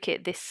 women's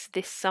cricket this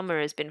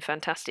summer has been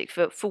fantastic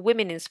for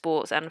women in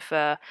sports and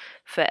for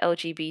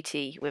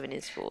LGBT women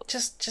in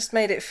sports. Just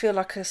made it feel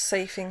like a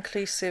safe,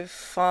 inclusive,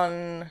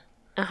 fun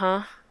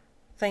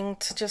thing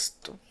to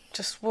just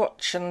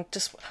watch, and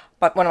just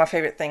like one of my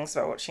favourite things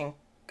about watching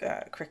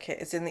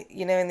cricket is in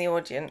the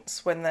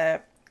audience when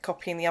they're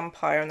copying the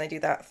umpire and they do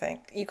that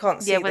thing. You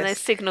can't see when this.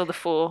 they signal the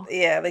four.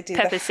 Yeah, they do.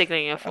 Pepper's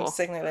signalling a four. I'm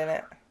signalling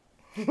it.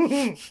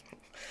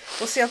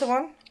 What's the other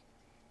one?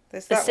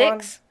 There's The that six?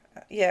 one.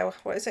 Yeah,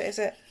 what is it? Is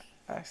it?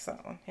 Oh, it's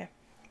that one. Yeah,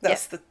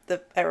 that's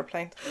the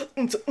aeroplane.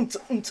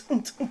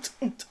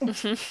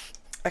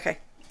 Okay.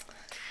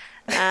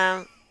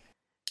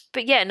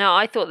 But yeah, no,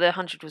 I thought the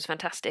 100 was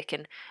fantastic,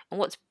 and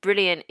what's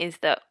brilliant is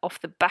that off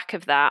the back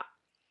of that,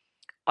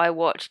 I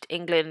watched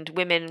England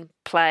women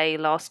play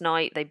last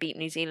night. They beat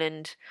New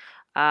Zealand,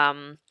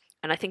 and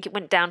I think it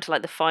went down to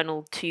like the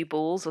final 2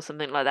 balls or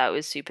something like that. It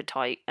was super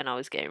tight, and I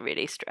was getting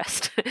really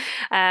stressed.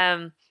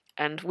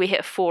 And we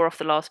hit a 4 off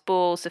the last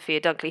ball. Sophia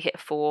Dunkley hit a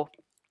 4,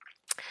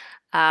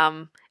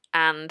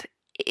 and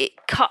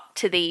it cut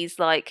to these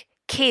like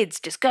kids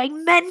just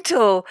going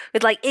mental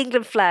with like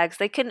England flags.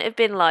 They couldn't have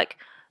been like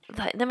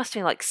they must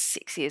have been like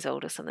 6 years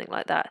old or something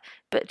like that.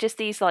 But just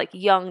these like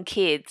young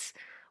kids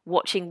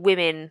watching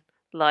women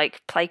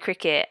like play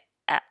cricket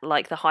at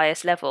like the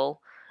highest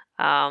level,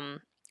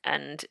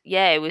 and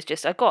yeah, it was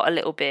just I got a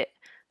little bit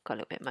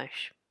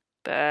mosh,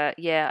 but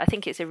yeah, I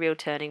think it's a real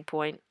turning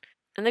point.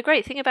 And the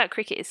great thing about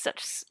cricket is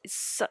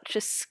such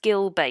a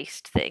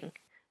skill-based thing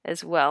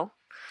as well,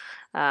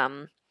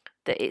 that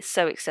it's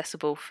so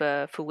accessible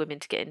for women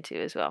to get into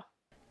as well.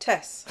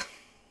 Tess,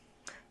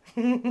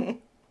 do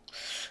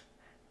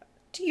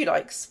you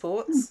like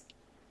sports?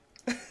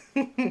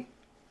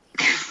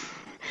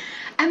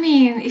 I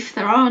mean, if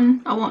they're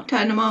on, I won't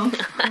turn them off.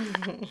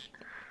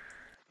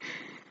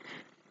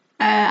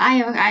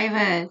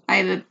 I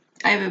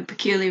have a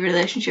peculiar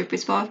relationship with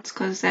sports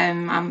because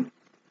I'm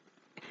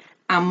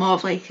more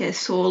of like a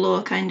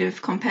solo kind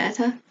of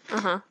competitor.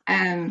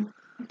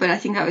 But I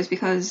think that was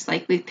because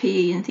like with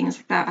PE and things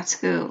like that at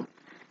school,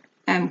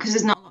 because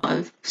there's not a lot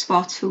of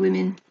sports for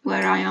women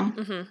where I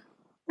am,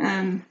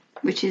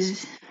 which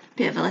is a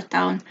bit of a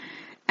letdown.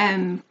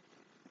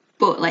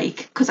 But like,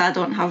 because I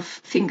don't have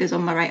fingers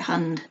on my right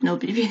hand,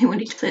 nobody really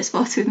wanted to play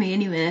sports with me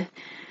anyway.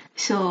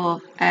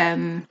 So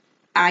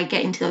I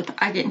get into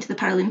the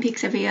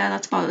Paralympics every year.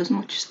 That's about as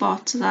much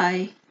sports as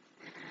I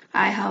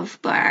have,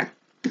 but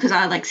because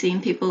I like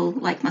seeing people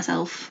like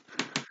myself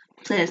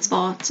play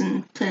sports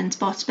and playing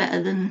sports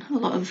better than a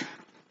lot of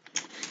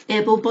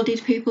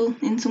able-bodied people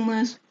in some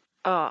ways.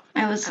 Oh,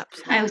 I always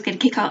get a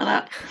kick out of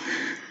that.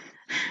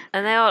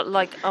 And they are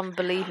like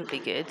unbelievably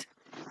good.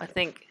 I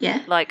think.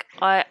 Yeah. Like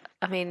I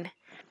mean,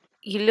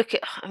 you look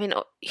at. I mean,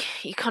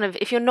 you kind of,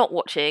 if you're not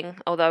watching,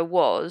 although I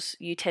was,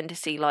 you tend to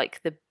see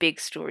like the big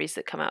stories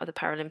that come out of the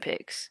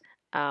Paralympics.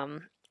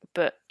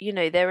 But you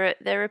know, there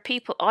are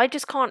people. I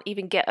just can't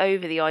even get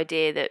over the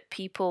idea that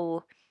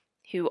people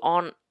who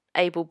aren't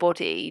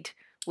able-bodied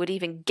would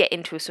even get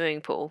into a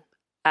swimming pool.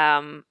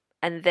 And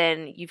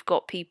then you've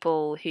got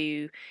people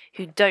who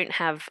don't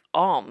have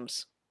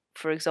arms,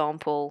 for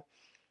example,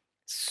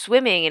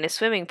 swimming in a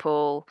swimming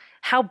pool.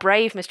 How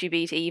brave must you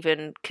be to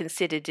even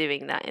consider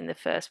doing that in the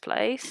first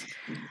place?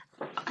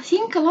 I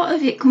think a lot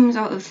of it comes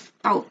out of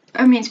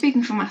I mean,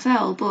 speaking for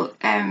myself, but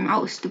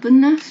out of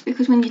stubbornness,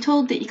 because when you're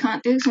told that you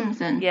can't do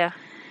something, Yeah.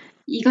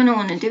 you're gonna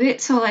want to do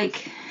it. So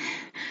like,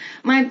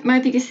 my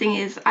biggest thing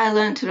is I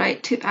learned to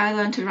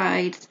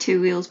ride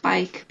two-wheels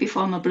bike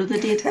before my brother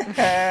did.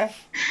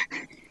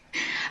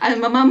 And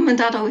my mum and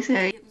dad always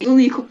say, it's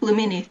only a couple of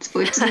minutes,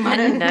 but it doesn't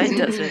matter. No, it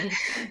doesn't.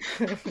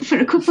 For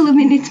a couple of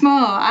minutes more,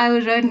 I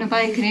was riding a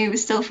bike and he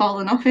was still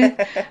falling off it.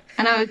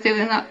 And I was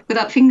doing that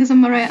without fingers on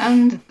my right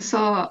hand.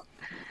 So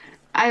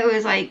I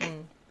was like,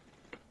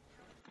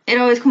 it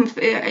always comes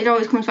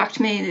back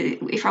to me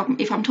that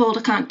if I'm told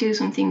I can't do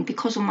something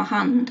because of my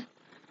hand,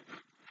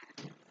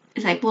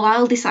 it's like, well,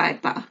 I'll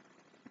decide that.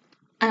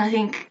 And I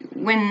think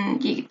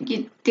when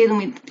you're dealing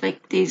with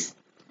like these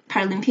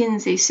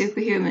Paralympians, these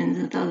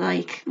superhumans, they're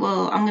like,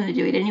 well, I'm going to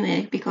do it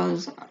anyway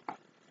because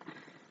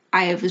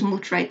I have as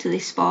much right to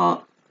this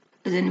sport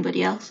as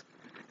anybody else.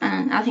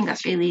 And I think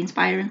that's really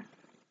inspiring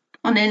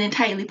on an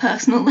entirely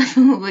personal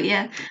level. But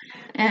yeah,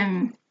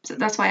 so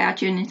that's why I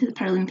tune into the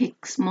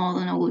Paralympics more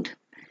than I would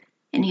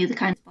any other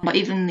kind of sport,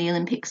 even the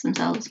Olympics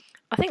themselves.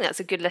 I think that's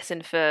a good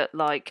lesson for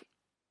like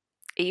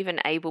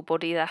even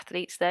able-bodied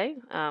athletes, though,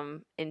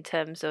 in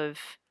terms of,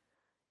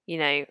 you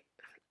know,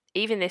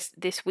 even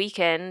this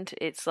weekend,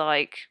 it's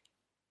like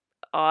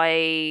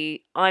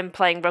I'm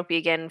playing rugby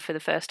again for the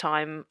first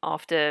time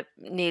after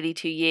nearly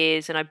 2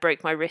 years, and I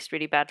broke my wrist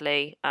really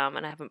badly,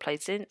 and I haven't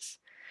played since.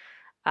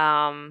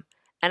 And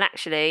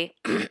actually,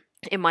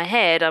 in my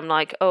head, I'm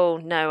like, oh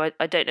no,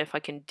 I don't know if I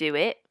can do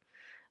it.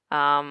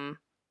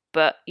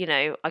 But you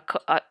know, I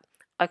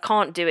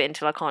can't do it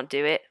until I can't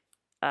do it.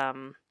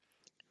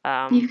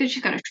 You've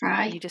just got to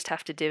try. You just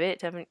have to do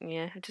it, haven't you?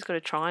 Yeah, I just got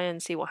to try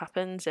and see what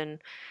happens,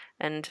 and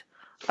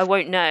I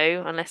won't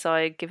know unless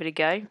I give it a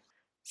go.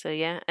 So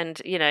yeah,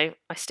 and you know,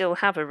 I still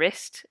have a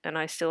wrist, and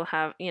I still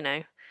have, you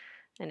know,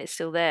 and it's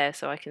still there,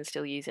 so I can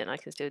still use it, and I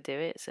can still do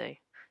it. So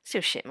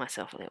still shit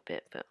myself a little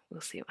bit, but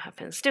we'll see what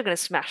happens. Still gonna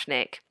smash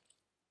Nick.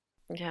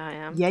 Yeah, I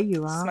am. Yeah,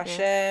 you are. Smash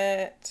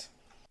it.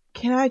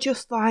 Can I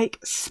just like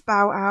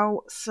spout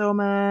out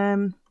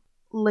some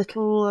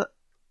little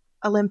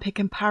Olympic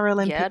and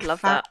Paralympic Yeah, I'd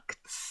love that.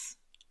 facts?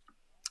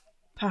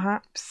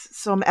 Perhaps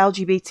some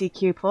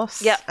LGBTQ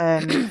plus Yep.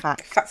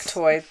 facts.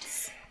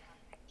 Factoids.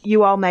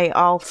 You all may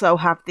also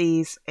have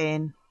these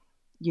in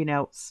your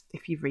notes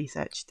if you've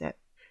researched it.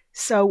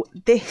 So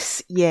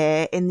this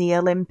year in the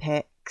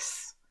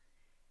Olympics,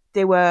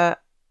 there were,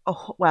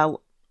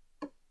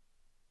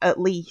 at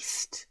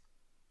least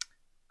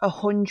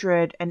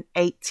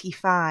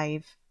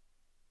 185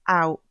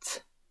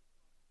 out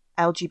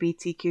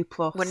LGBTQ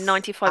plus. When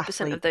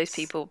 95% of those athletes.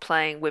 people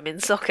playing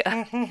women's soccer.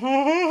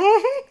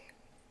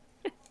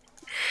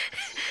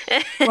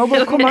 Well,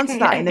 we'll come on to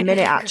that in a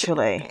minute,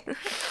 actually.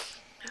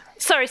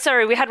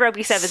 Sorry, we had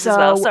rugby sevens as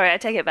well. So- Sorry, I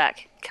take it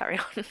back. Carry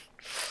on.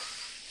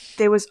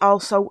 There was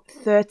also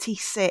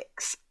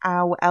 36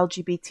 our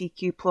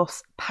LGBTQ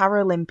plus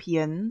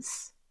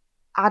Paralympians.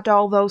 Add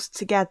all those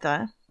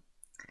together,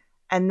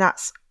 and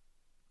that's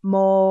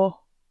more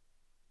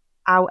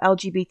our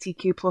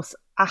LGBTQ plus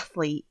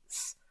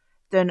athletes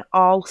than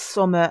all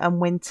summer and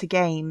winter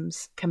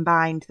games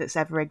combined that's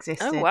ever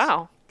existed. Oh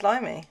wow.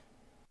 Blimey.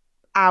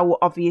 Our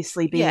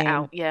obviously being Yeah,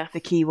 out. Yeah.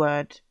 the key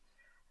word.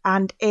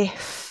 And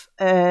if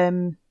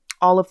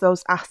all of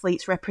those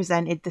athletes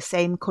represented the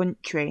same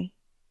country,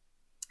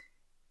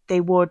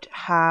 they would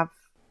have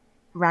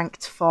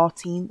ranked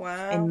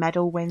 14th in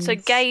medal wins. So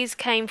gays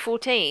came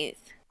 14th?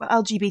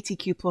 Well,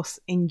 LGBTQ plus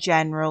in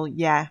general,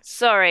 yeah.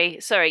 Sorry,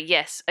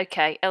 yes,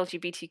 okay,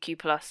 LGBTQ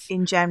plus.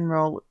 In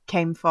general,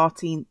 came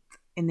 14th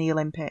in the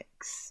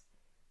Olympics.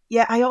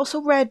 Yeah, I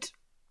also read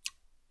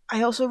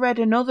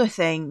another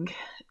thing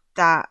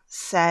that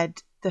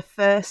said the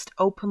first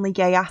openly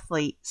gay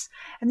athletes,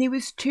 and there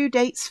was 2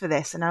 dates for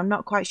this, and I'm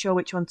not quite sure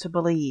which one to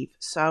believe.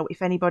 So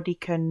if anybody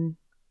can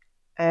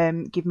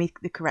give me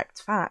the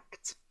correct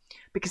fact,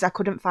 because I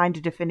couldn't find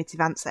a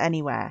definitive answer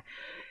anywhere,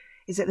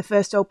 is that the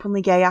first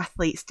openly gay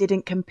athletes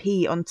didn't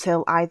compete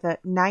until either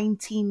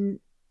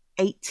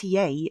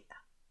 1988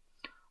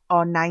 or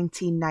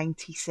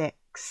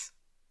 1996,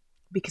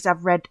 because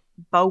I've read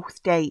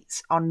both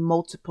dates on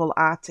multiple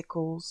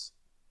articles.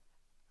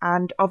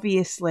 And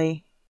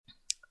obviously,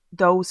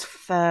 those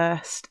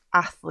first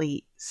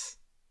athletes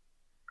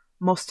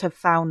must have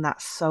found that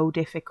so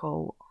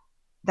difficult.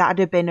 That'd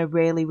have been a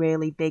really,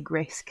 really big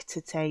risk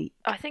to take.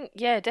 I think,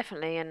 yeah,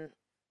 definitely. And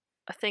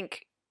I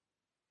think,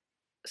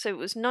 so it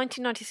was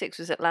 1996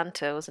 was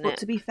Atlanta, wasn't it? But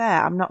to be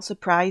fair, I'm not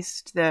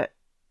surprised that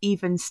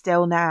even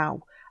still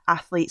now,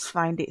 athletes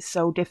find it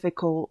so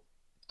difficult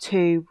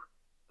to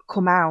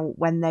come out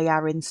when they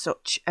are in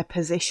such a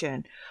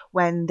position,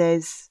 when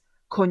there's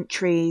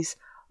countries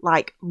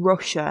like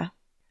Russia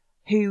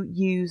who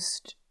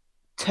used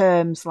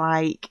terms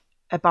like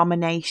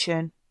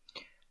abomination,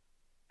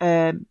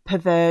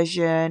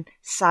 perversion,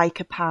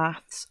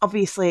 psychopaths.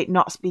 Obviously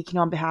not speaking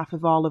on behalf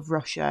of all of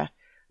Russia,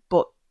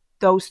 but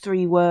those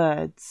 3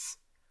 words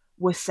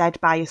were said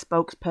by a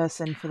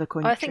spokesperson for the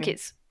country. I think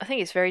it's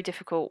very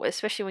difficult,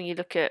 especially when you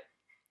look at,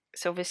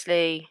 so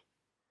obviously,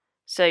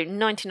 so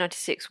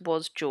 1996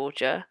 was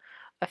Georgia.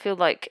 I feel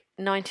like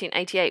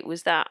 1988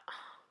 was that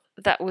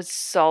was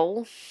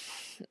Seoul,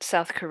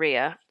 South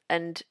Korea,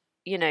 and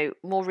you know,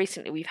 more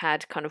recently we've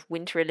had kind of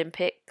Winter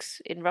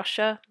Olympics in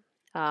Russia.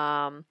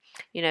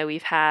 You know,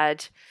 we've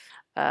had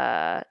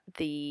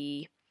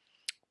the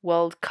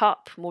World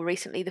Cup, more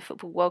recently the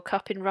Football World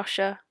Cup in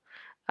Russia.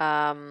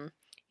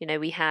 You know,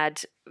 we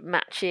had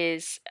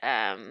matches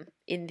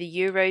in the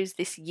Euros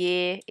this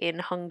year in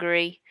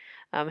Hungary,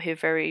 who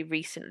very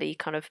recently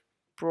kind of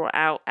brought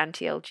out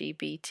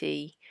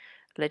anti-LGBT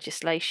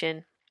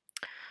legislation.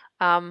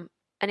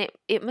 And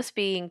it must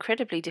be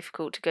incredibly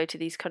difficult to go to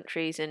these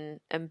countries and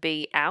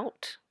be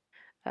out.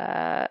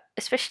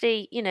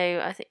 Especially, you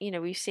know, I think, you know,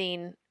 we've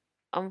seen,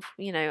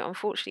 you know,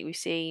 unfortunately we've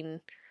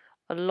seen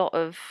a lot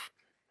of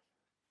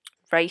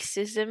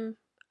racism,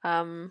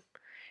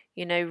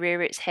 you know,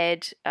 rear its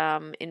head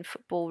in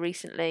football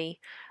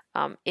recently.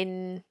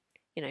 In,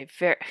 you know,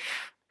 very,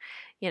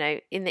 you know,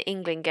 in the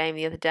England game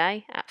the other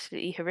day,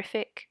 absolutely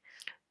horrific.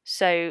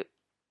 So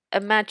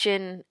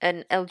imagine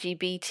an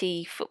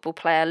LGBT football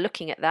player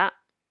looking at that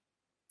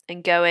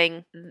and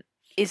going,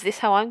 is this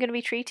how I'm going to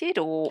be treated,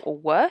 or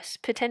worse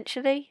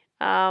potentially?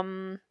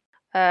 You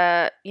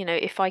know,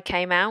 if I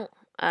came out,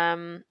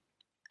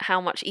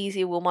 how much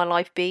easier will my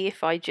life be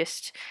if I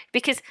just,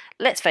 because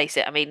let's face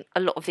it, I mean,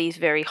 a lot of these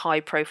very high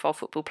profile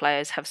football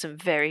players have some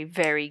very,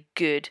 very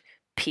good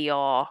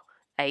PR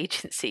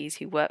agencies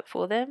who work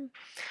for them.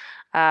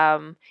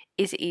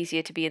 Is it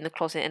easier to be in the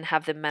closet and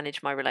have them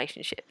manage my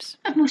relationships?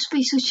 It must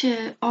be such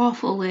an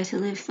awful way to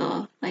live,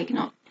 though. Like,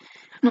 not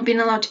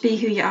being allowed to be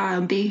who you are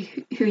and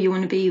be who you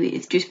want to be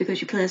with just because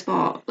you play a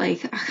sport.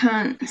 Like, I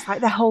can't. It's like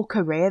their whole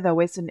career,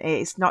 though, isn't it?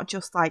 It's not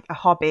just like a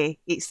hobby.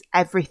 It's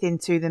everything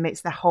to them.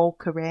 It's their whole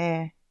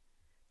career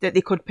that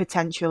they could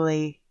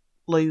potentially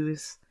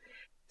lose.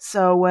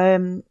 So,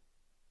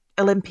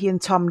 Olympian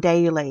Tom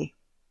Daley,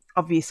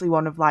 obviously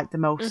one of like the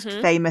most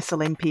famous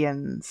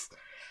Olympians,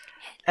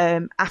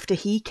 after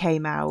he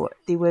came out,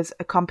 there was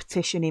a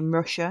competition in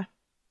Russia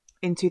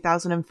in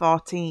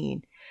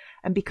 2014.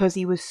 And because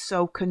he was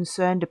so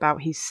concerned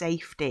about his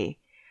safety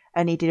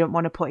and he didn't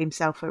want to put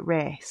himself at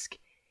risk,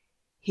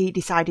 he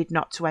decided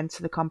not to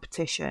enter the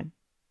competition.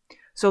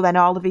 So then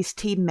all of his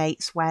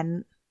teammates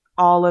went,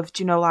 all of,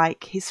 you know,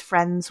 like his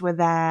friends were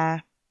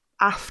there.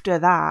 After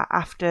that,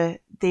 after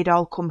they'd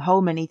all come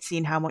home and he'd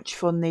seen how much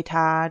fun they'd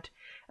had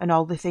and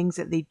all the things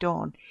that they'd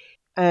done,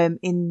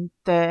 in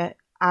the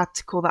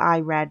article that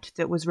I read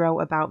that was wrote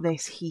about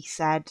this, he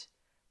said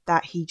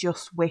that he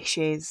just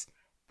wishes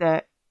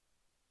that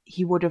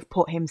he would have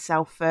put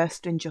himself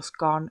first and just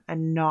gone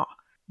and not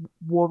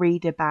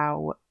worried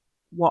about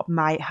what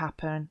might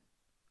happen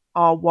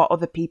or what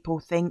other people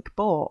think.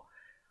 But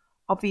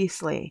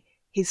obviously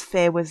his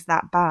fear was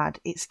that bad,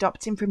 it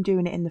stopped him from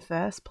doing it in the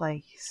first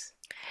place.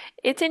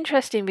 It's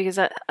interesting because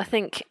I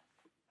think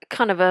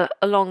kind of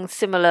along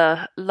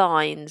similar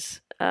lines,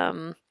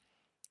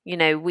 you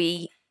know,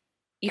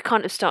 you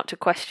kind of start to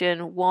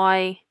question,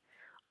 why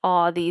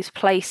are these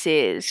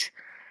places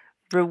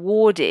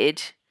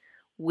rewarded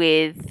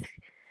with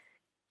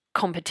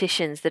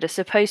competitions that are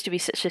supposed to be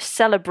such a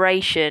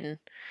celebration,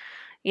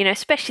 you know,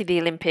 especially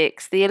the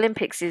Olympics. The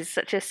Olympics is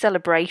such a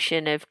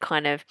celebration of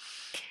kind of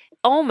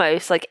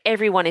almost like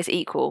everyone is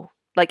equal.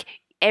 Like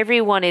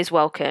everyone is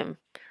welcome.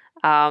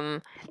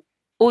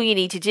 All you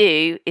need to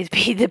do is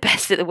be the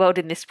best at the world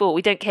in this sport.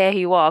 We don't care who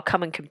you are,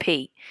 come and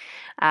compete.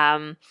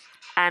 And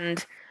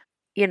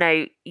you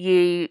know,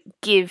 you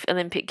give an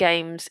Olympic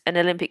Games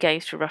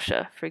to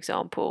Russia, for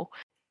example.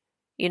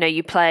 You know,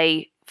 you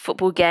play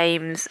football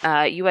games,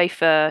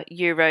 UEFA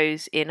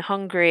Euros in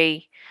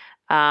Hungary,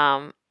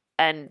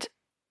 and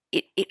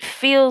it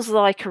feels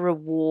like a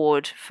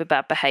reward for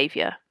bad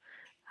behaviour.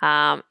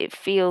 It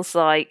feels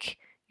like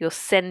you're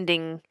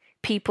sending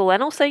people,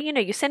 and also, you know,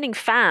 you're sending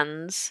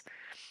fans.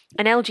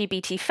 An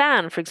LGBT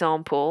fan, for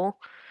example,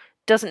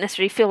 doesn't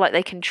necessarily feel like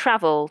they can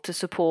travel to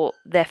support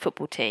their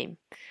football team.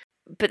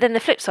 But then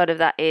the flip side of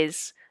that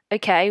is,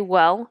 okay,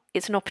 well,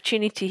 it's an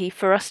opportunity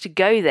for us to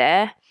go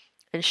there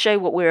and show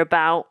what we're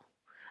about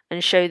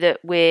and show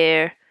that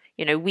we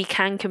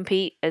can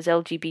compete as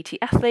LGBT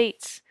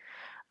athletes.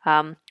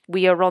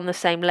 We are on the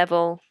same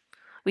level.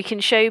 We can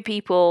show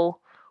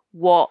people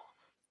what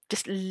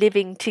just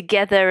living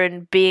together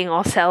and being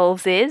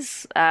ourselves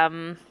is.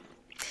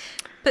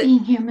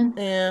 Being human.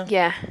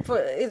 Yeah.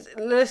 But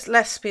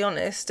let's be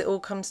honest, it all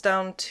comes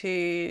down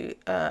to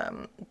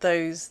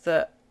those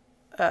that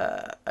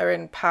are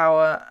in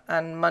power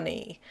and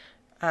money.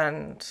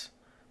 And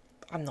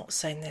I'm not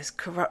saying there's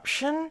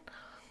corruption,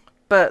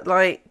 but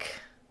like,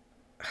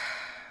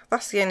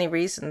 that's the only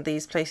reason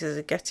these places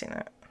are getting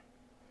it.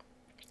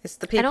 It's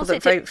the people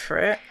that vote for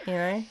it, you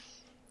know?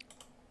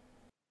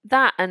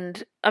 That,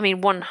 and I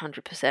mean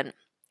 100%,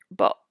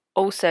 but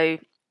also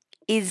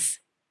is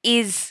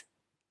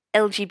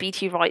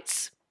LGBT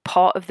rights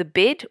part of the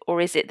bid,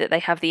 or is it that they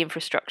have the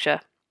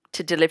infrastructure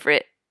to deliver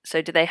it?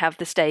 So do they have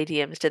the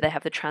stadiums? Do they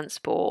have the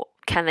transport?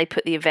 Can they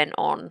put the event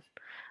on?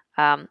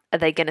 Are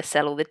they going to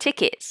sell all the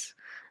tickets?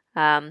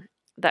 That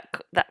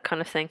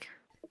kind of thing.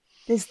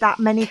 There's that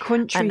many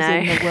countries in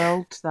the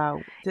world,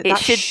 though. That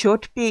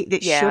should be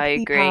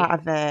part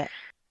of it.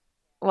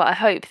 Well, I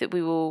hope that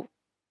we will.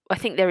 I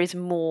think there is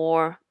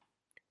more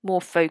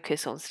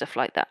focus on stuff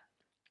like that.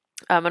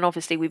 And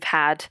obviously we've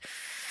had,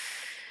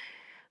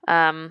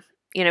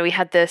 we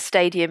had the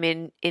stadium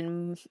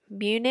in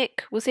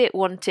Munich, was it,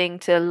 wanting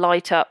to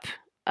light up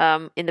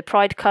in the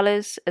pride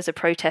colours as a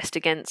protest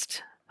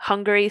against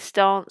Hungary's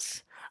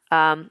stance.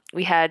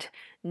 We had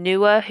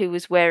Neuer, who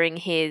was wearing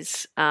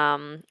his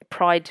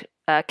pride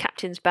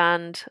captain's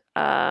band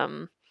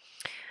through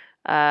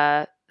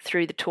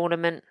the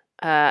tournament.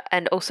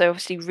 And also,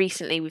 obviously,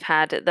 recently we've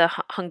had the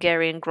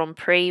Hungarian Grand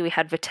Prix. We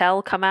had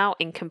Vettel come out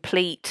in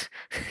complete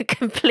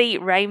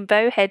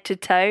rainbow, head to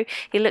toe.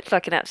 He looked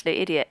like an absolute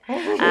idiot.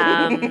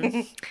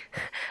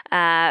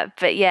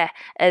 But yeah,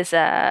 as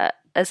a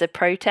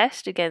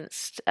protest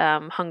against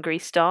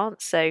Hungary's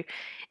stance. So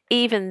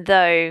even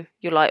though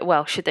you're like,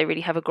 well, should they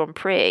really have a Grand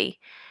Prix?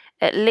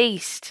 At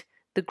least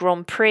the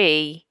Grand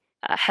Prix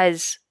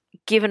has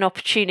given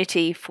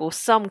opportunity for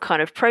some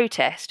kind of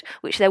protest,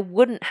 which there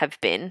wouldn't have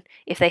been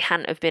if they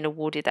hadn't have been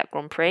awarded that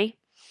Grand Prix.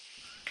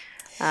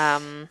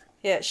 Yeah,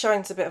 it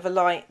shines a bit of a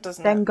light,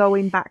 doesn't it? Then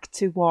going back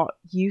to what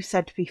you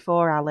said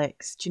before,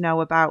 Alex, do you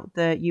know about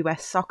the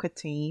US soccer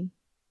team?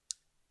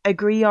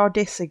 Agree or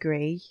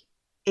disagree,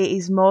 it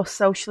is more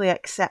socially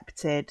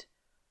accepted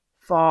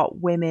for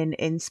women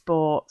in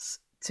sports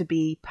to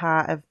be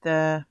part of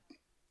the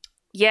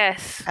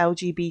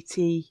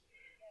LGBTQ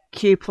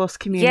plus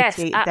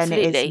community than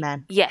it is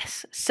men.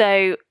 Yes.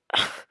 So,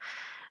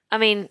 I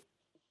mean,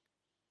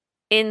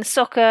 in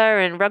soccer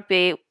and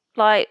rugby,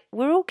 like,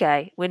 we're all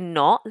gay. We're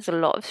not. There's a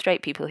lot of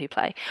straight people who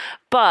play.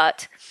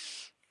 But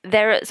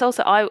it's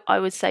also, I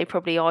would say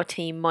probably our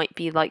team might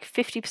be like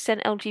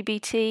 50%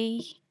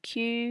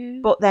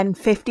 LGBTQ. But then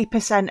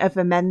 50% of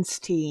a men's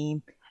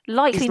team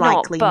likely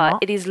not.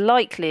 It is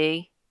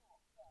likely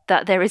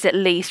that there is at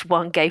least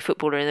one gay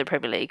footballer in the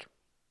Premier League.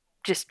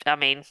 Just, I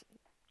mean,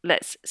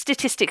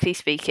 statistically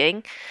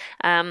speaking,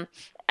 and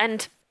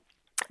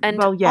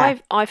well, yeah.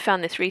 I've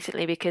found this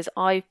recently because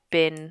I've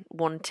been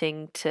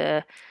wanting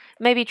to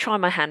maybe try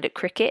my hand at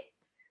cricket,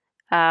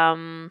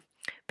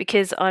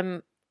 because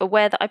I'm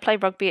aware that I play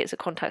rugby. It's a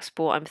contact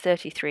sport. I'm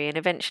 33, and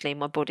eventually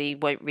my body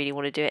won't really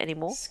want to do it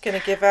anymore. It's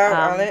gonna give out,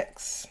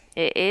 Alex.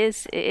 It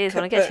is.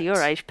 When I get to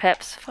your age,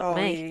 Peps. Fuck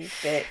me. You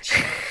bitch.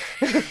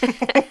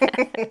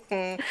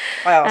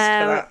 I asked for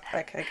that.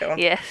 Okay, go on.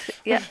 Yes.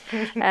 Yeah.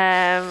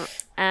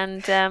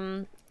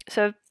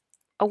 So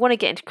I want to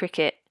get into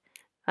cricket.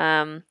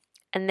 And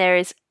there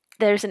is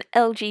an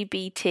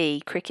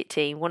LGBT cricket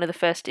team, one of the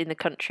first in the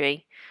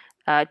country,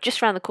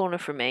 just around the corner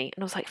from me.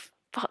 And I was like,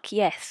 fuck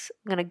yes,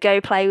 I'm going to go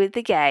play with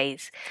the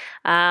gays.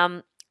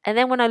 And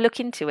then when I look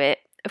into it,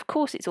 of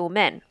course it's all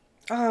men.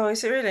 Oh,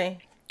 is it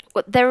really?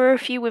 Well, there are a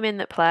few women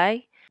that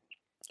play.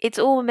 It's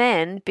all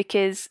men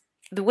because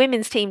the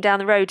women's team down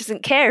the road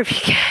doesn't care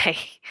if you're gay.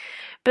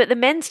 But the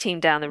men's team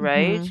down the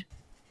road...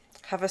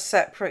 have a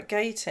separate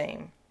gay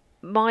team?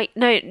 No,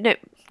 they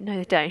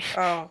don't.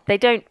 Oh. They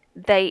don't.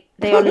 They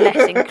are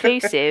less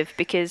inclusive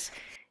because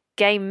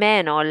gay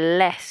men are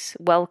less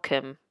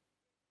welcome.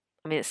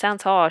 I mean, it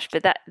sounds harsh,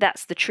 but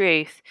that's the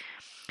truth.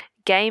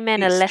 gay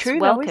men are It's less true though,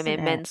 welcome isn't in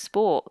it? men's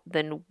sport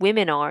than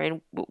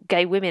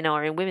gay women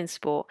are in women's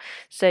sport.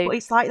 So But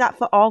it's like that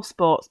for all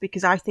sports,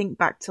 because I think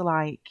back to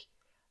like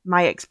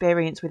my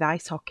experience with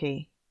ice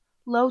hockey.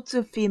 Loads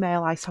of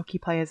female ice hockey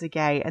players are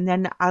gay, and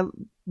then I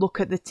look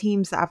at the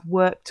teams that I've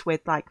worked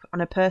with, like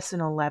on a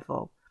personal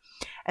level,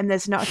 and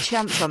there's not a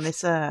chance on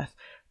this earth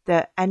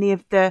that any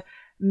of the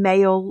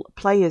male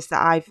players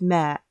that I've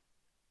met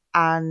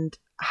and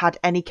had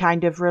any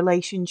kind of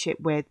relationship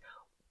with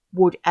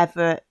would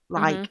ever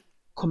like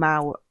come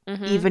out,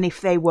 even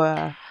if they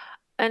were.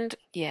 And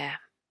yeah,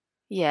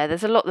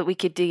 there's a lot that we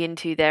could dig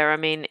into there. I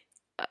mean,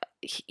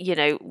 you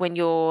know, when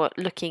you're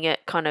looking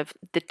at kind of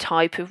the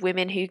type of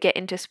women who get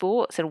into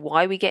sports and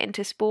why we get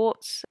into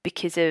sports,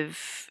 because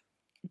of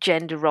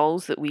gender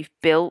roles that we've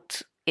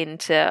built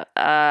into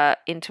our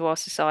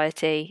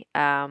society.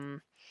 But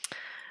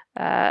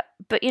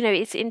you know,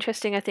 it's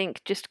interesting. I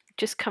think just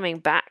coming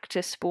back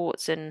to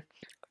sports and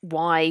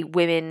why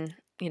women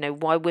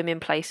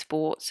play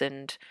sports,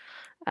 and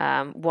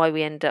why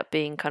we end up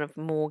being kind of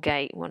more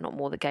gay. Well, not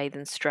more the gay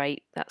than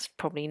straight. That's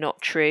probably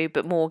not true,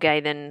 but more gay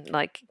than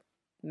like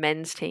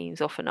men's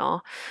teams often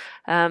are.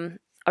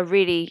 I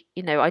really,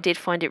 I did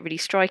find it really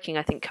striking.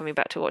 I think coming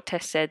back to what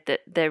Tess said,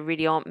 that there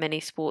really aren't many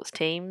sports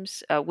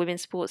teams,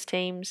 women's sports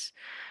teams,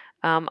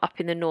 up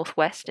in the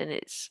northwest, and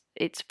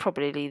it's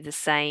probably the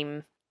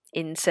same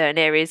in certain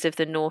areas of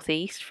the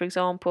northeast, for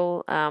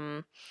example.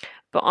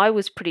 But I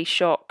was pretty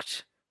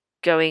shocked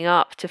going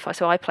up to.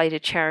 So I played a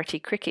charity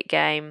cricket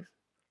game,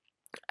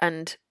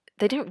 and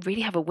they don't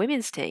really have a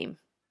women's team.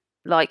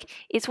 Like,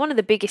 it's one of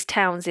the biggest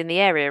towns in the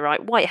area,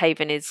 right?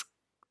 Whitehaven is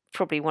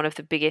probably one of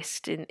the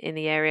biggest in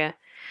the area.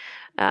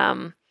 They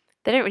don't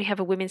really have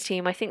a women's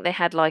team. I think they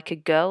had like a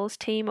girls'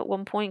 team at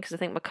one point, because I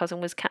think my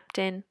cousin was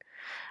captain.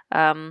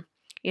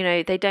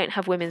 They don't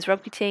have women's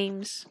rugby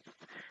teams.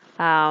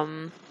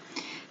 I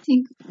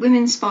think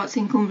women's sports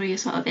in Cumbria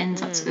sort of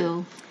ends at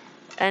school.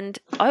 And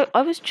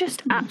I was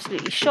just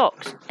absolutely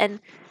shocked. And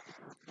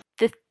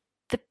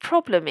the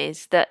problem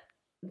is that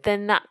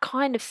then that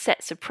kind of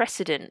sets a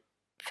precedent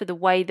for the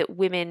way that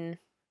women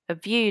are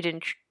viewed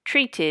and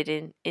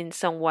treated in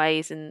some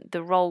ways, and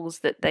the roles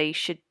that they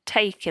should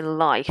take in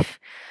life.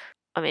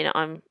 I mean,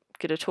 I'm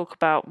going to talk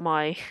about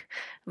my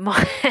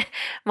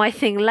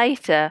thing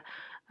later,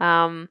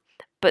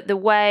 but the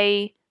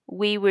way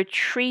we were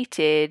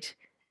treated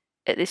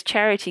at this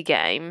charity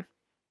game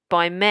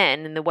by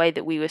men and the way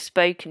that we were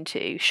spoken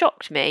to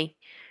shocked me,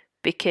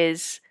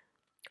 because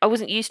I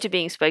wasn't used to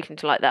being spoken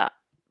to like that,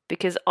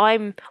 because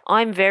I'm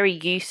very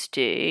used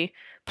to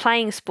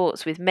playing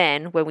sports with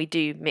men when we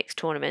do mixed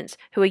tournaments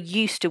who are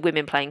used to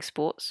women playing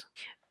sports.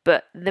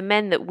 But the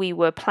men that we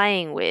were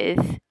playing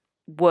with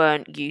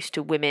weren't used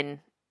to women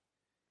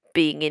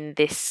being in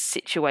this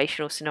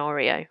situational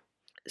scenario.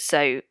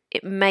 So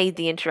it made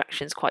the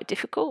interactions quite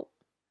difficult.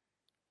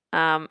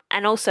 And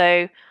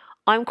also,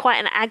 I'm quite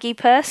an Aggie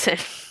person.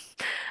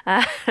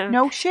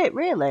 No shit,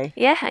 really?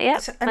 Yeah.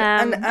 So an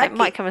Aggie, it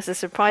might come as a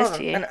surprise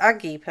to you. An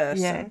Aggie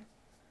person? Yeah.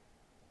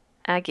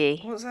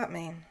 Aggie. What does that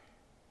mean?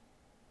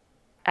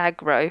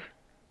 Aggro.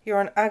 You're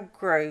an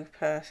aggro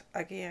person.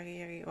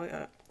 Aggie.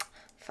 Oh,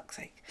 fuck's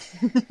sake.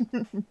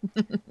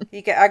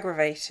 You get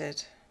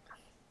aggravated.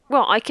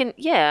 Well, I can,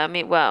 yeah, I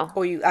mean, well.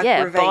 Or you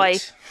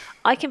aggravate.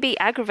 I can be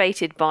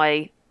aggravated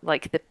by,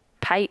 like, the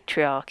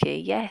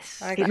patriarchy,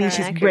 yes. Okay. It means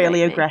she's Aggravate really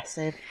me.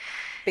 aggressive.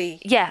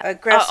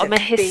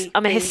 Aggressive.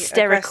 I'm a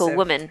hysterical aggressive.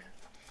 woman.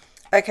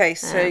 Okay,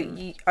 so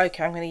I'm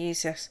going to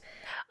use this.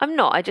 I'm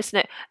not. I just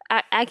know.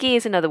 Aggie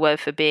is another word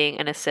for being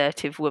an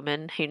assertive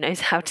woman who knows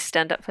how to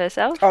stand up for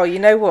herself. Oh, you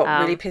know what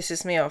really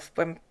pisses me off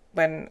when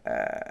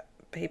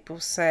people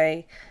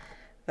say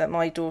that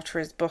my daughter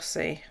is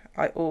bossy.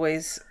 I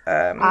always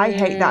I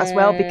hate that as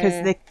well,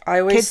 because the I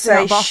always kids say are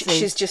not bossy.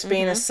 she's just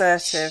being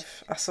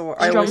assertive. That's all.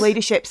 I Strong always,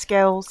 leadership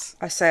skills.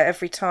 I say it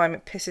every time.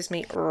 It pisses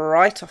me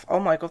right off. Oh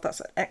my god,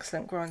 that's an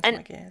excellent grind to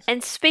my gears.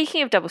 And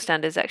speaking of double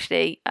standards,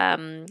 actually,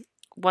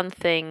 one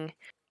thing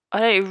I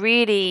don't know, it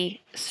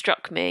really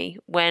struck me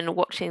when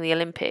watching the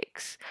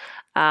Olympics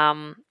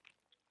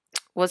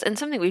was, and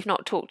something we've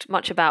not talked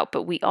much about,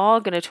 but we are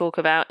going to talk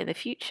about in the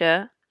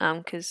future,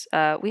 because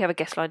we have a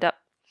guest lined up,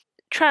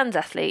 trans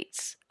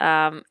athletes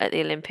at the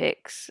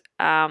Olympics,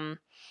 and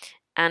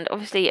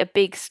obviously a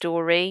big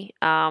story.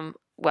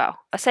 Well,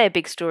 I say a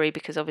big story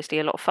because obviously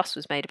a lot of fuss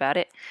was made about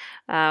it.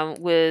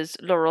 Was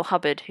Laurel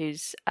Hubbard,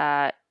 who's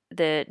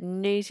the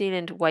New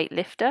Zealand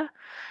weightlifter.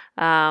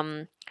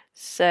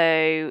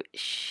 So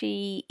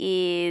she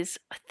is,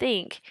 I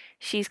think,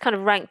 she's kind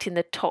of ranked in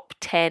the top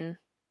 10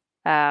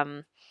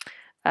 women's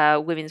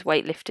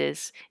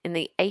weightlifters in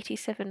the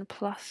 87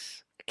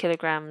 plus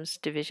kilograms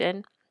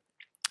division.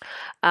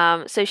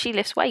 So she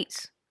lifts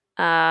weights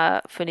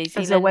for New Zealand.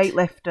 As a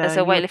weightlifter. As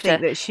a you would weightlifter.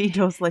 think that she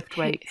does lift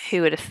weights.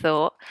 Who would have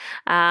thought?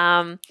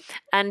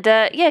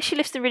 Yeah, she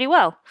lifts them really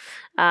well.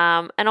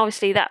 And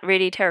obviously that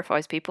really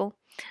terrifies people.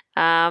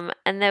 And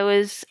there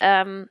was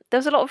a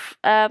lot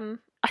of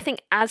I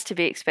think as to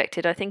be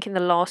expected, I think in the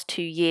last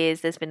 2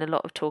 years there's been a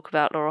lot of talk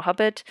about Laurel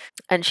Hubbard,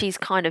 and she's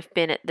kind of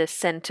been at the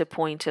centre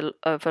point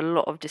of a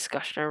lot of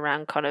discussion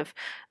around kind of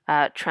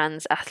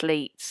trans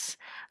athletes.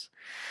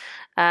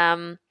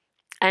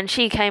 And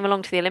she came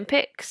along to the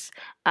Olympics,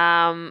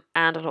 and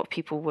a lot of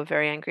people were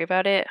very angry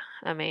about it.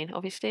 I mean,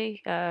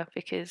 obviously,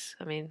 because,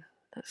 I mean,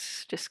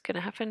 that's just going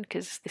to happen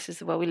because this is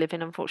the world we live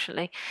in,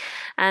 unfortunately.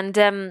 And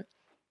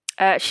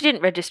she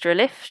didn't register a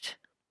lift,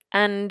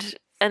 and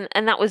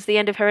that was the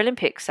end of her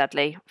Olympics,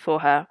 sadly, for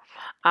her.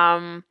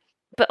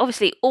 But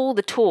obviously, all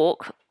the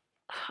talk,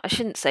 I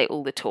shouldn't say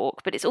all the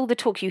talk, but it's all the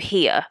talk you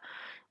hear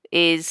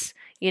is,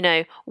 you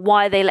know,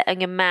 why are they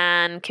letting a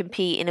man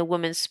compete in a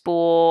women's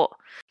sport?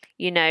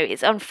 You know,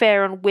 it's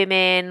unfair on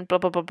women, blah,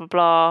 blah, blah, blah,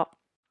 blah.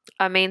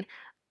 I mean,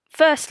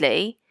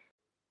 firstly,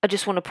 I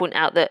just want to point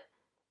out that,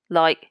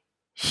 like,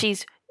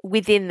 she's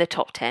within the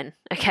top 10,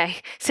 okay?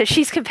 So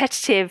she's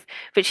competitive,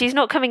 but she's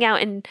not coming out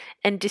and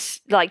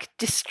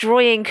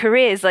destroying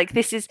careers. Like,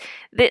 this is,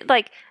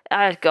 like,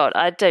 oh, God,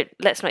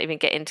 let's not even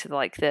get into,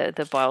 like,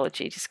 the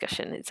biology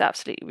discussion. It's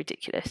absolutely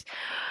ridiculous.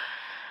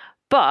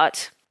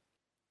 But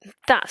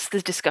that's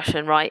the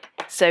discussion, right?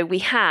 So we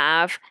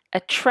have a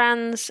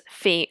trans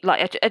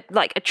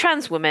a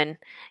trans woman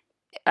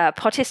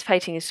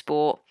participating in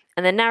sport,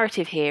 and the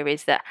narrative here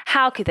is that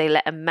how could they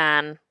let a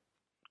man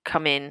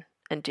come in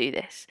and do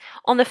this?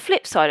 On the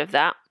flip side of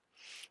that,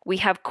 we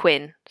have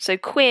Quinn. So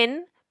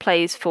Quinn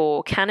plays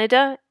for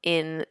Canada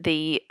in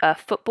the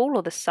football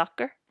or the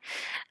soccer.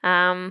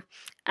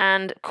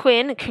 And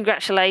Quinn,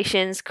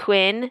 congratulations,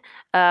 Quinn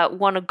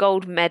won a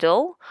gold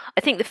medal.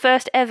 I think the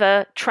first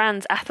ever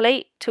trans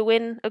athlete to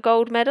win a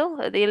gold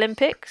medal at the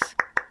Olympics.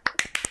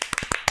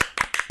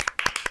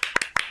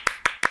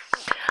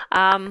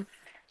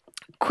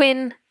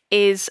 Quinn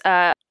is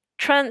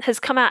has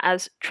come out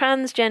as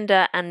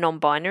transgender and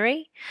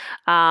non-binary.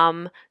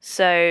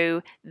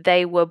 So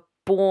they were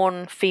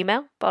born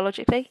female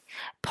biologically,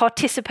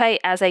 participate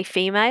as a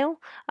female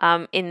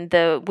in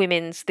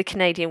the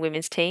Canadian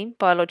women's team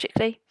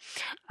biologically,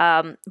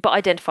 but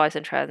identifies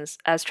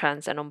as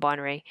trans and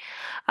non-binary.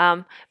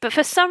 But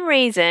for some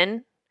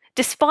reason,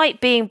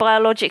 despite being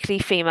biologically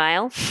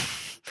female,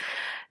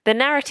 the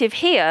narrative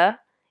here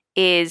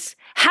is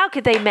how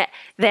could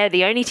they're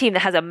the only team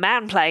that has a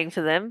man playing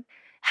for them.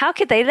 How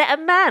could they let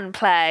a man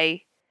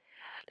play?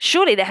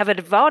 Surely they have an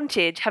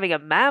advantage having a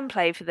man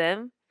play for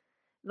them.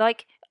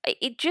 Like,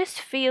 it just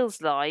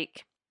feels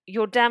like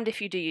you're damned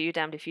if you do, you're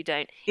damned if you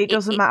don't. It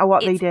doesn't matter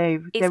what they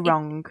do. They're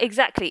wrong.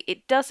 Exactly.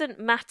 It doesn't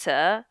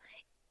matter.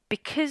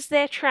 Because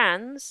they're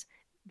trans,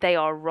 they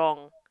are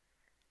wrong.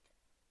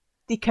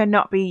 They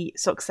cannot be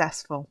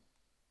successful.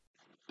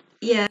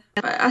 Yeah,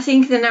 I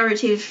think the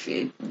narrative,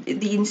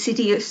 the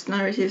insidious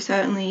narrative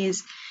certainly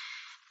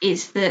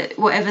is that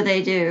whatever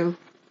they do,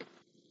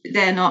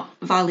 they're not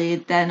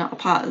valid, they're not a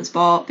part of the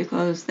sport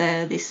because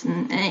they're this,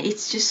 and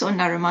it's just so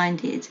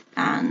narrow-minded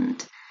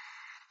and,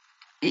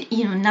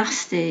 you know,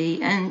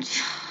 nasty and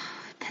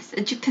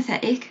just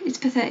pathetic. It's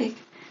pathetic,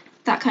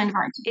 that kind of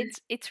attitude.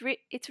 It's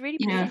really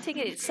pathetic.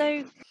 It's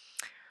so,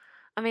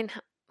 I mean,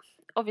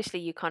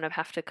 obviously you kind of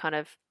have to kind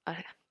of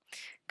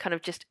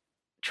just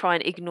try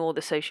and ignore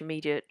the social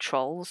media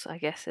trolls, I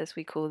guess, as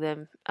we call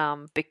them,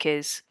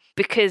 because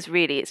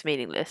really it's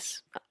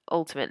meaningless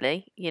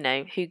ultimately. You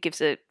know, who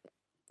gives a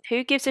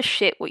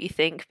shit what you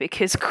think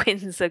because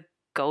Quinn's a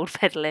gold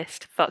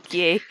medalist? Fuck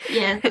you.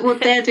 Yeah,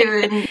 what they're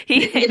doing,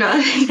 you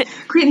know,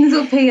 Quinn's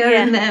up here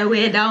and they're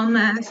way down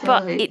there. So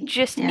but it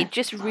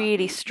just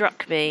really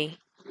struck me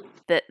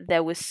that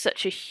there was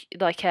such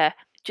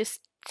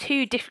just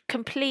two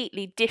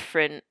completely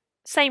different,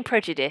 same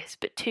prejudice,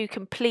 but two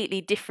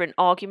completely different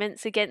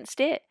arguments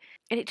against it.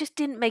 And it just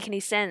didn't make any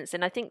sense.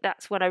 And I think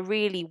that's when I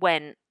really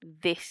went,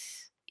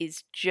 this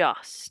is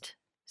just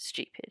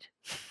stupid.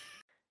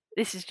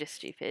 This is just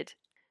stupid.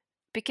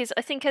 Because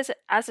I think as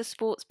a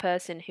sports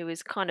person who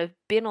has kind of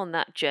been on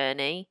that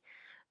journey,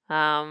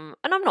 and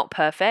I'm not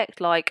perfect,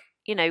 like,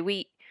 you know,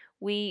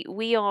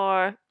 we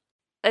are,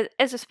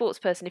 as a sports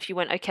person, if you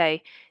went,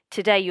 okay,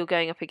 today you're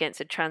going up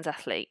against a trans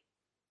athlete,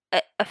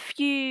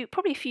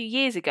 probably a few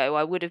years ago,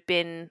 I would have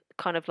been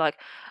kind of like,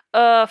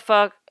 oh,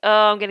 fuck, oh,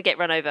 I'm going to get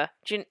run over.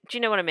 Do you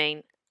know what I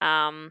mean?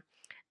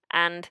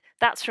 And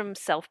that's from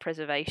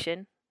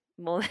self-preservation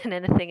more than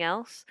anything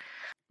else.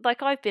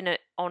 Like, I've been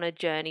on a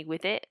journey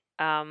with it,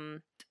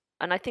 and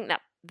I think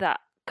that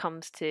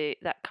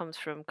comes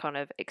from kind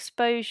of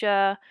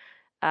exposure,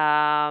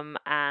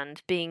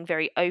 and being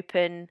very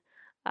open,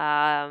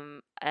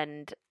 and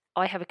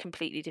I have a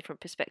completely different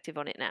perspective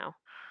on it now.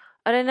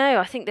 I don't know.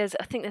 I think there's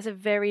a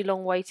very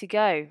long way to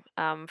go,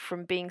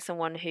 from being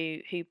someone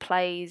who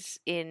plays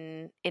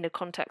in a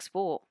contact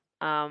sport.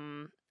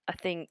 I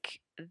think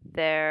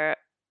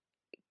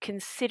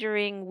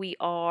considering we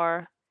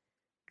are,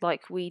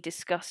 like we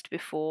discussed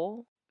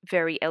before,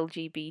 very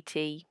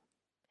LGBT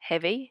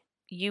heavy,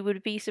 you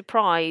would be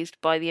surprised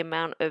by the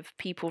amount of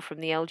people from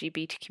the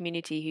LGBT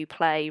community who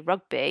play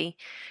rugby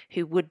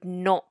who would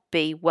not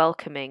be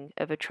welcoming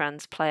of a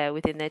trans player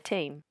within their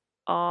team.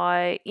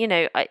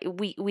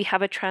 we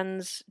have a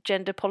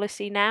transgender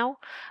policy now.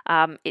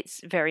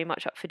 It's very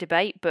much up for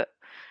debate,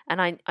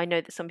 and I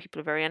know that some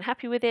people are very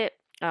unhappy with it.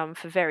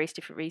 For various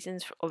different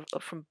reasons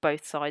from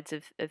both sides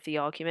of the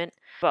argument.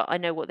 But I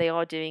know what they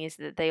are doing is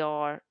that they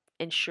are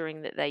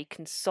ensuring that they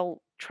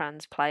consult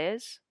trans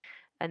players,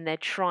 and they're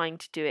trying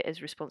to do it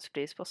as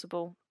responsibly as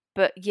possible.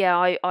 But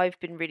yeah, I've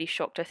been really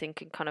shocked, I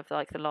think, in kind of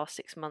like the last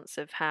 6 months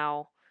of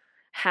how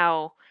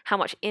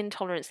much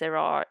intolerance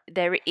there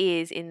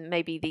is in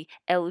maybe the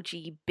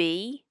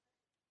LGBTQ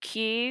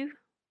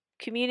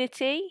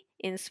community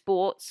in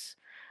sports,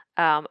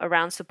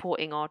 around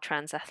supporting our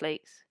trans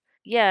athletes.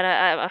 Yeah,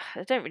 and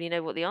I don't really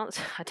know what the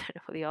answer. I don't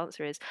know what the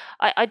answer is.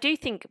 I do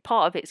think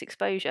part of it's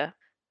exposure.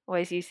 I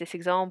always use this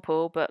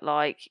example, but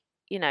like,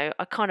 I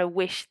kind of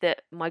wish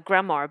that my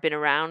grandma had been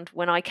around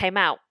when I came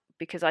out,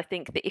 because I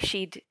think that if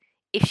she'd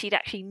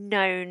actually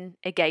known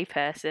a gay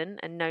person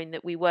and known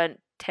that we weren't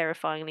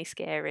terrifyingly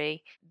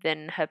scary,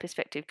 then her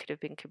perspective could have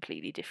been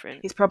completely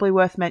different. It's probably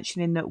worth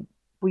mentioning that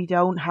we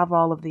don't have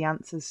all of the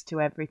answers to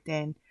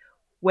everything.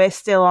 We're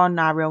still on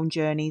our own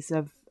journeys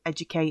of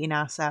educating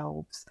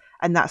ourselves,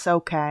 and that's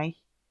okay.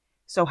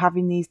 So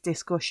having these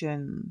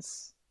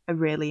discussions are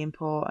really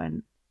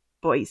important,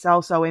 but it's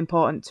also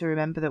important to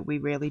remember that we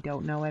really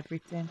don't know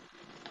everything.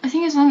 I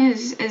think as long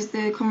as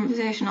the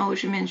conversation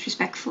always remains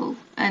respectful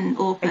and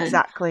open.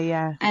 Exactly,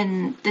 yeah.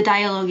 And the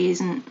dialogue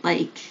isn't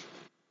like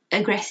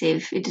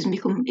aggressive. It doesn't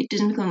become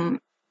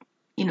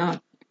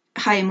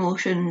high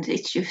emotions.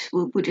 It's just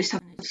we're just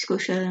having a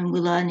discussion.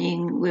 We're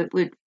learning. We're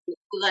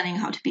learning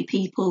how to be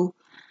people.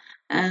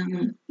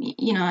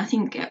 I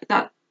think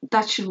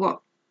that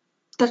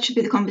should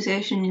be the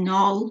conversation in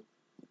all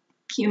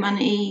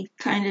humanity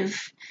kind of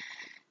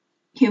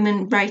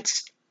human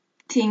rights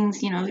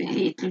things.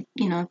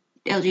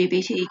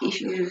 LGBT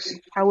issues.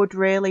 I would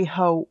really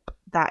hope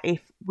that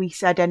if we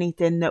said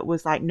anything that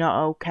was like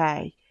not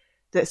okay,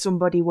 that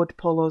somebody would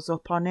pull us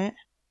up on it.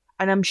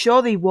 And I'm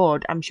sure they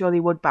would,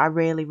 but I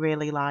really,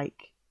 really I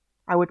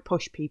would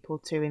push people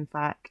to, in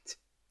fact,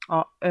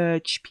 or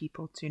urge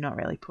people to, not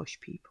really push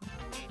people.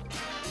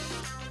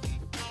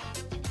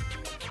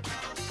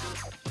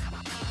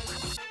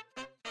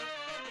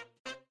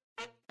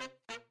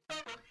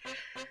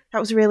 That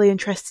was a really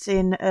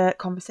interesting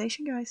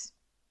conversation, guys.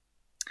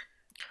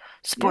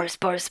 Sports.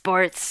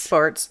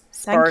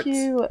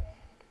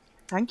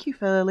 Thank you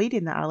for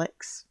leading that,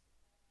 Alex.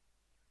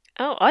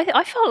 Oh,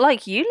 I felt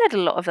like you led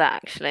a lot of that,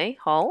 actually,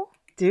 Hol.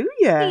 Do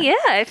you? Yeah,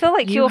 I feel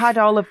like you had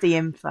all of the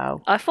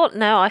info. I thought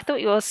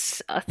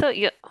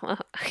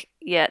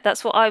yeah,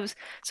 that's what I was.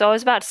 So I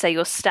was about to say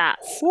your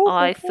stats.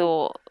 I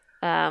thought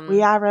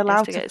we are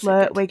allowed to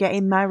flirt. We're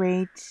getting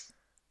married.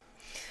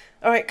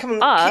 All right,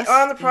 come on. Keep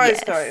eye on the prize,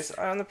 yes. Guys.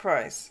 Eye on the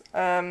prize.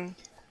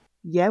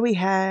 Yeah, we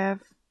have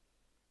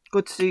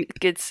good soup.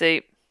 Good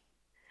soup.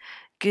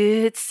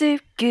 Good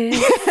soup. Good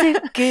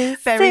soup. Good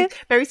soup.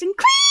 Berries and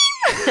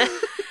cream.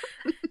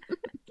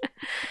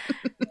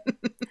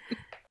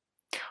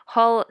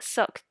 Hol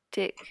sucked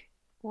dick.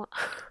 What?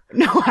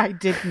 No, I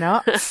did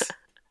not.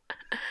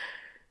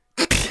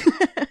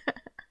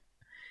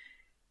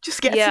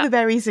 Just get to the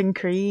berries and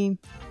cream.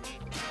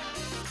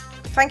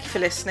 Thank you for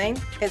listening.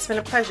 It's been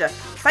a pleasure.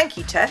 Thank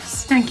you,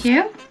 Tess. Thank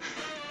you.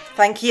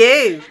 Thank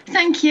you.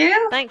 Thank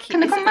you. Thank you.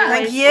 Can I come back?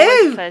 Thank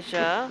you.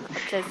 Pleasure.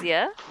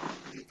 Kezia.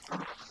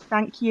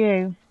 Thank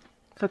you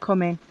for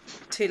coming.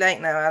 Too late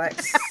now,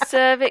 Alex.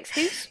 Cervix.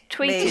 Who's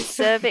tweeted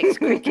cervix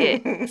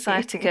cricket?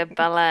 Sciatica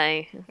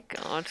ballet. Oh,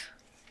 God.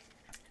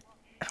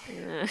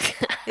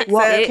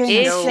 What can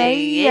you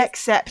say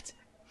except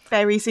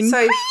berries and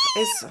cream?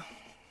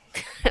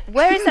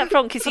 Where is that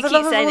from? Because you keep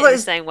saying it in the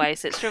same way,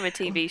 so it's from a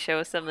TV show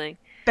or something.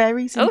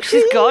 Berries and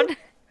cream. She's gone.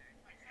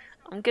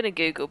 I'm going to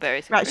Google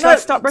berries and cream. Right, shall I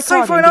stop recording?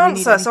 Sorry for an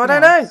answer, so I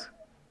don't know.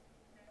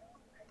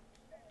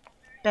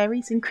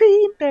 Berries and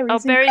cream,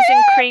 berries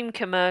and cream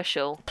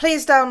commercial.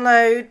 Please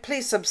download,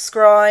 please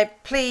subscribe,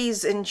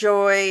 please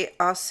enjoy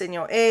us in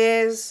your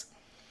ears.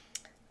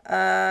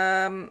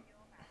 And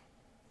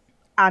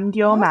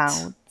your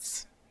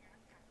mouths.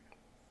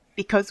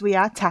 Because we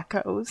are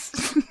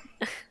tacos.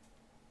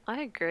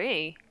 I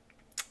agree.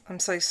 I'm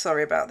so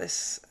sorry about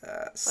this.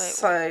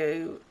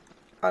 So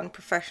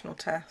unprofessional,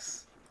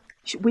 Tess.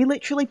 We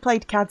literally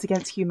played Cards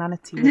Against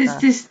Humanity.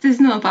 There's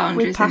no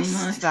boundaries we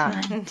anymore. It's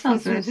that. It's all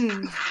good.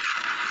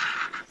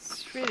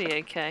 It's really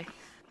okay.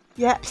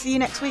 Yep, see you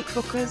next week,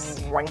 fuckers.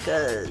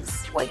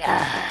 Wankers.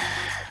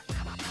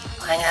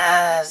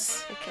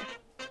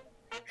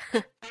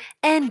 Okay.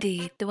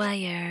 Andy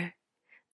Dwyer.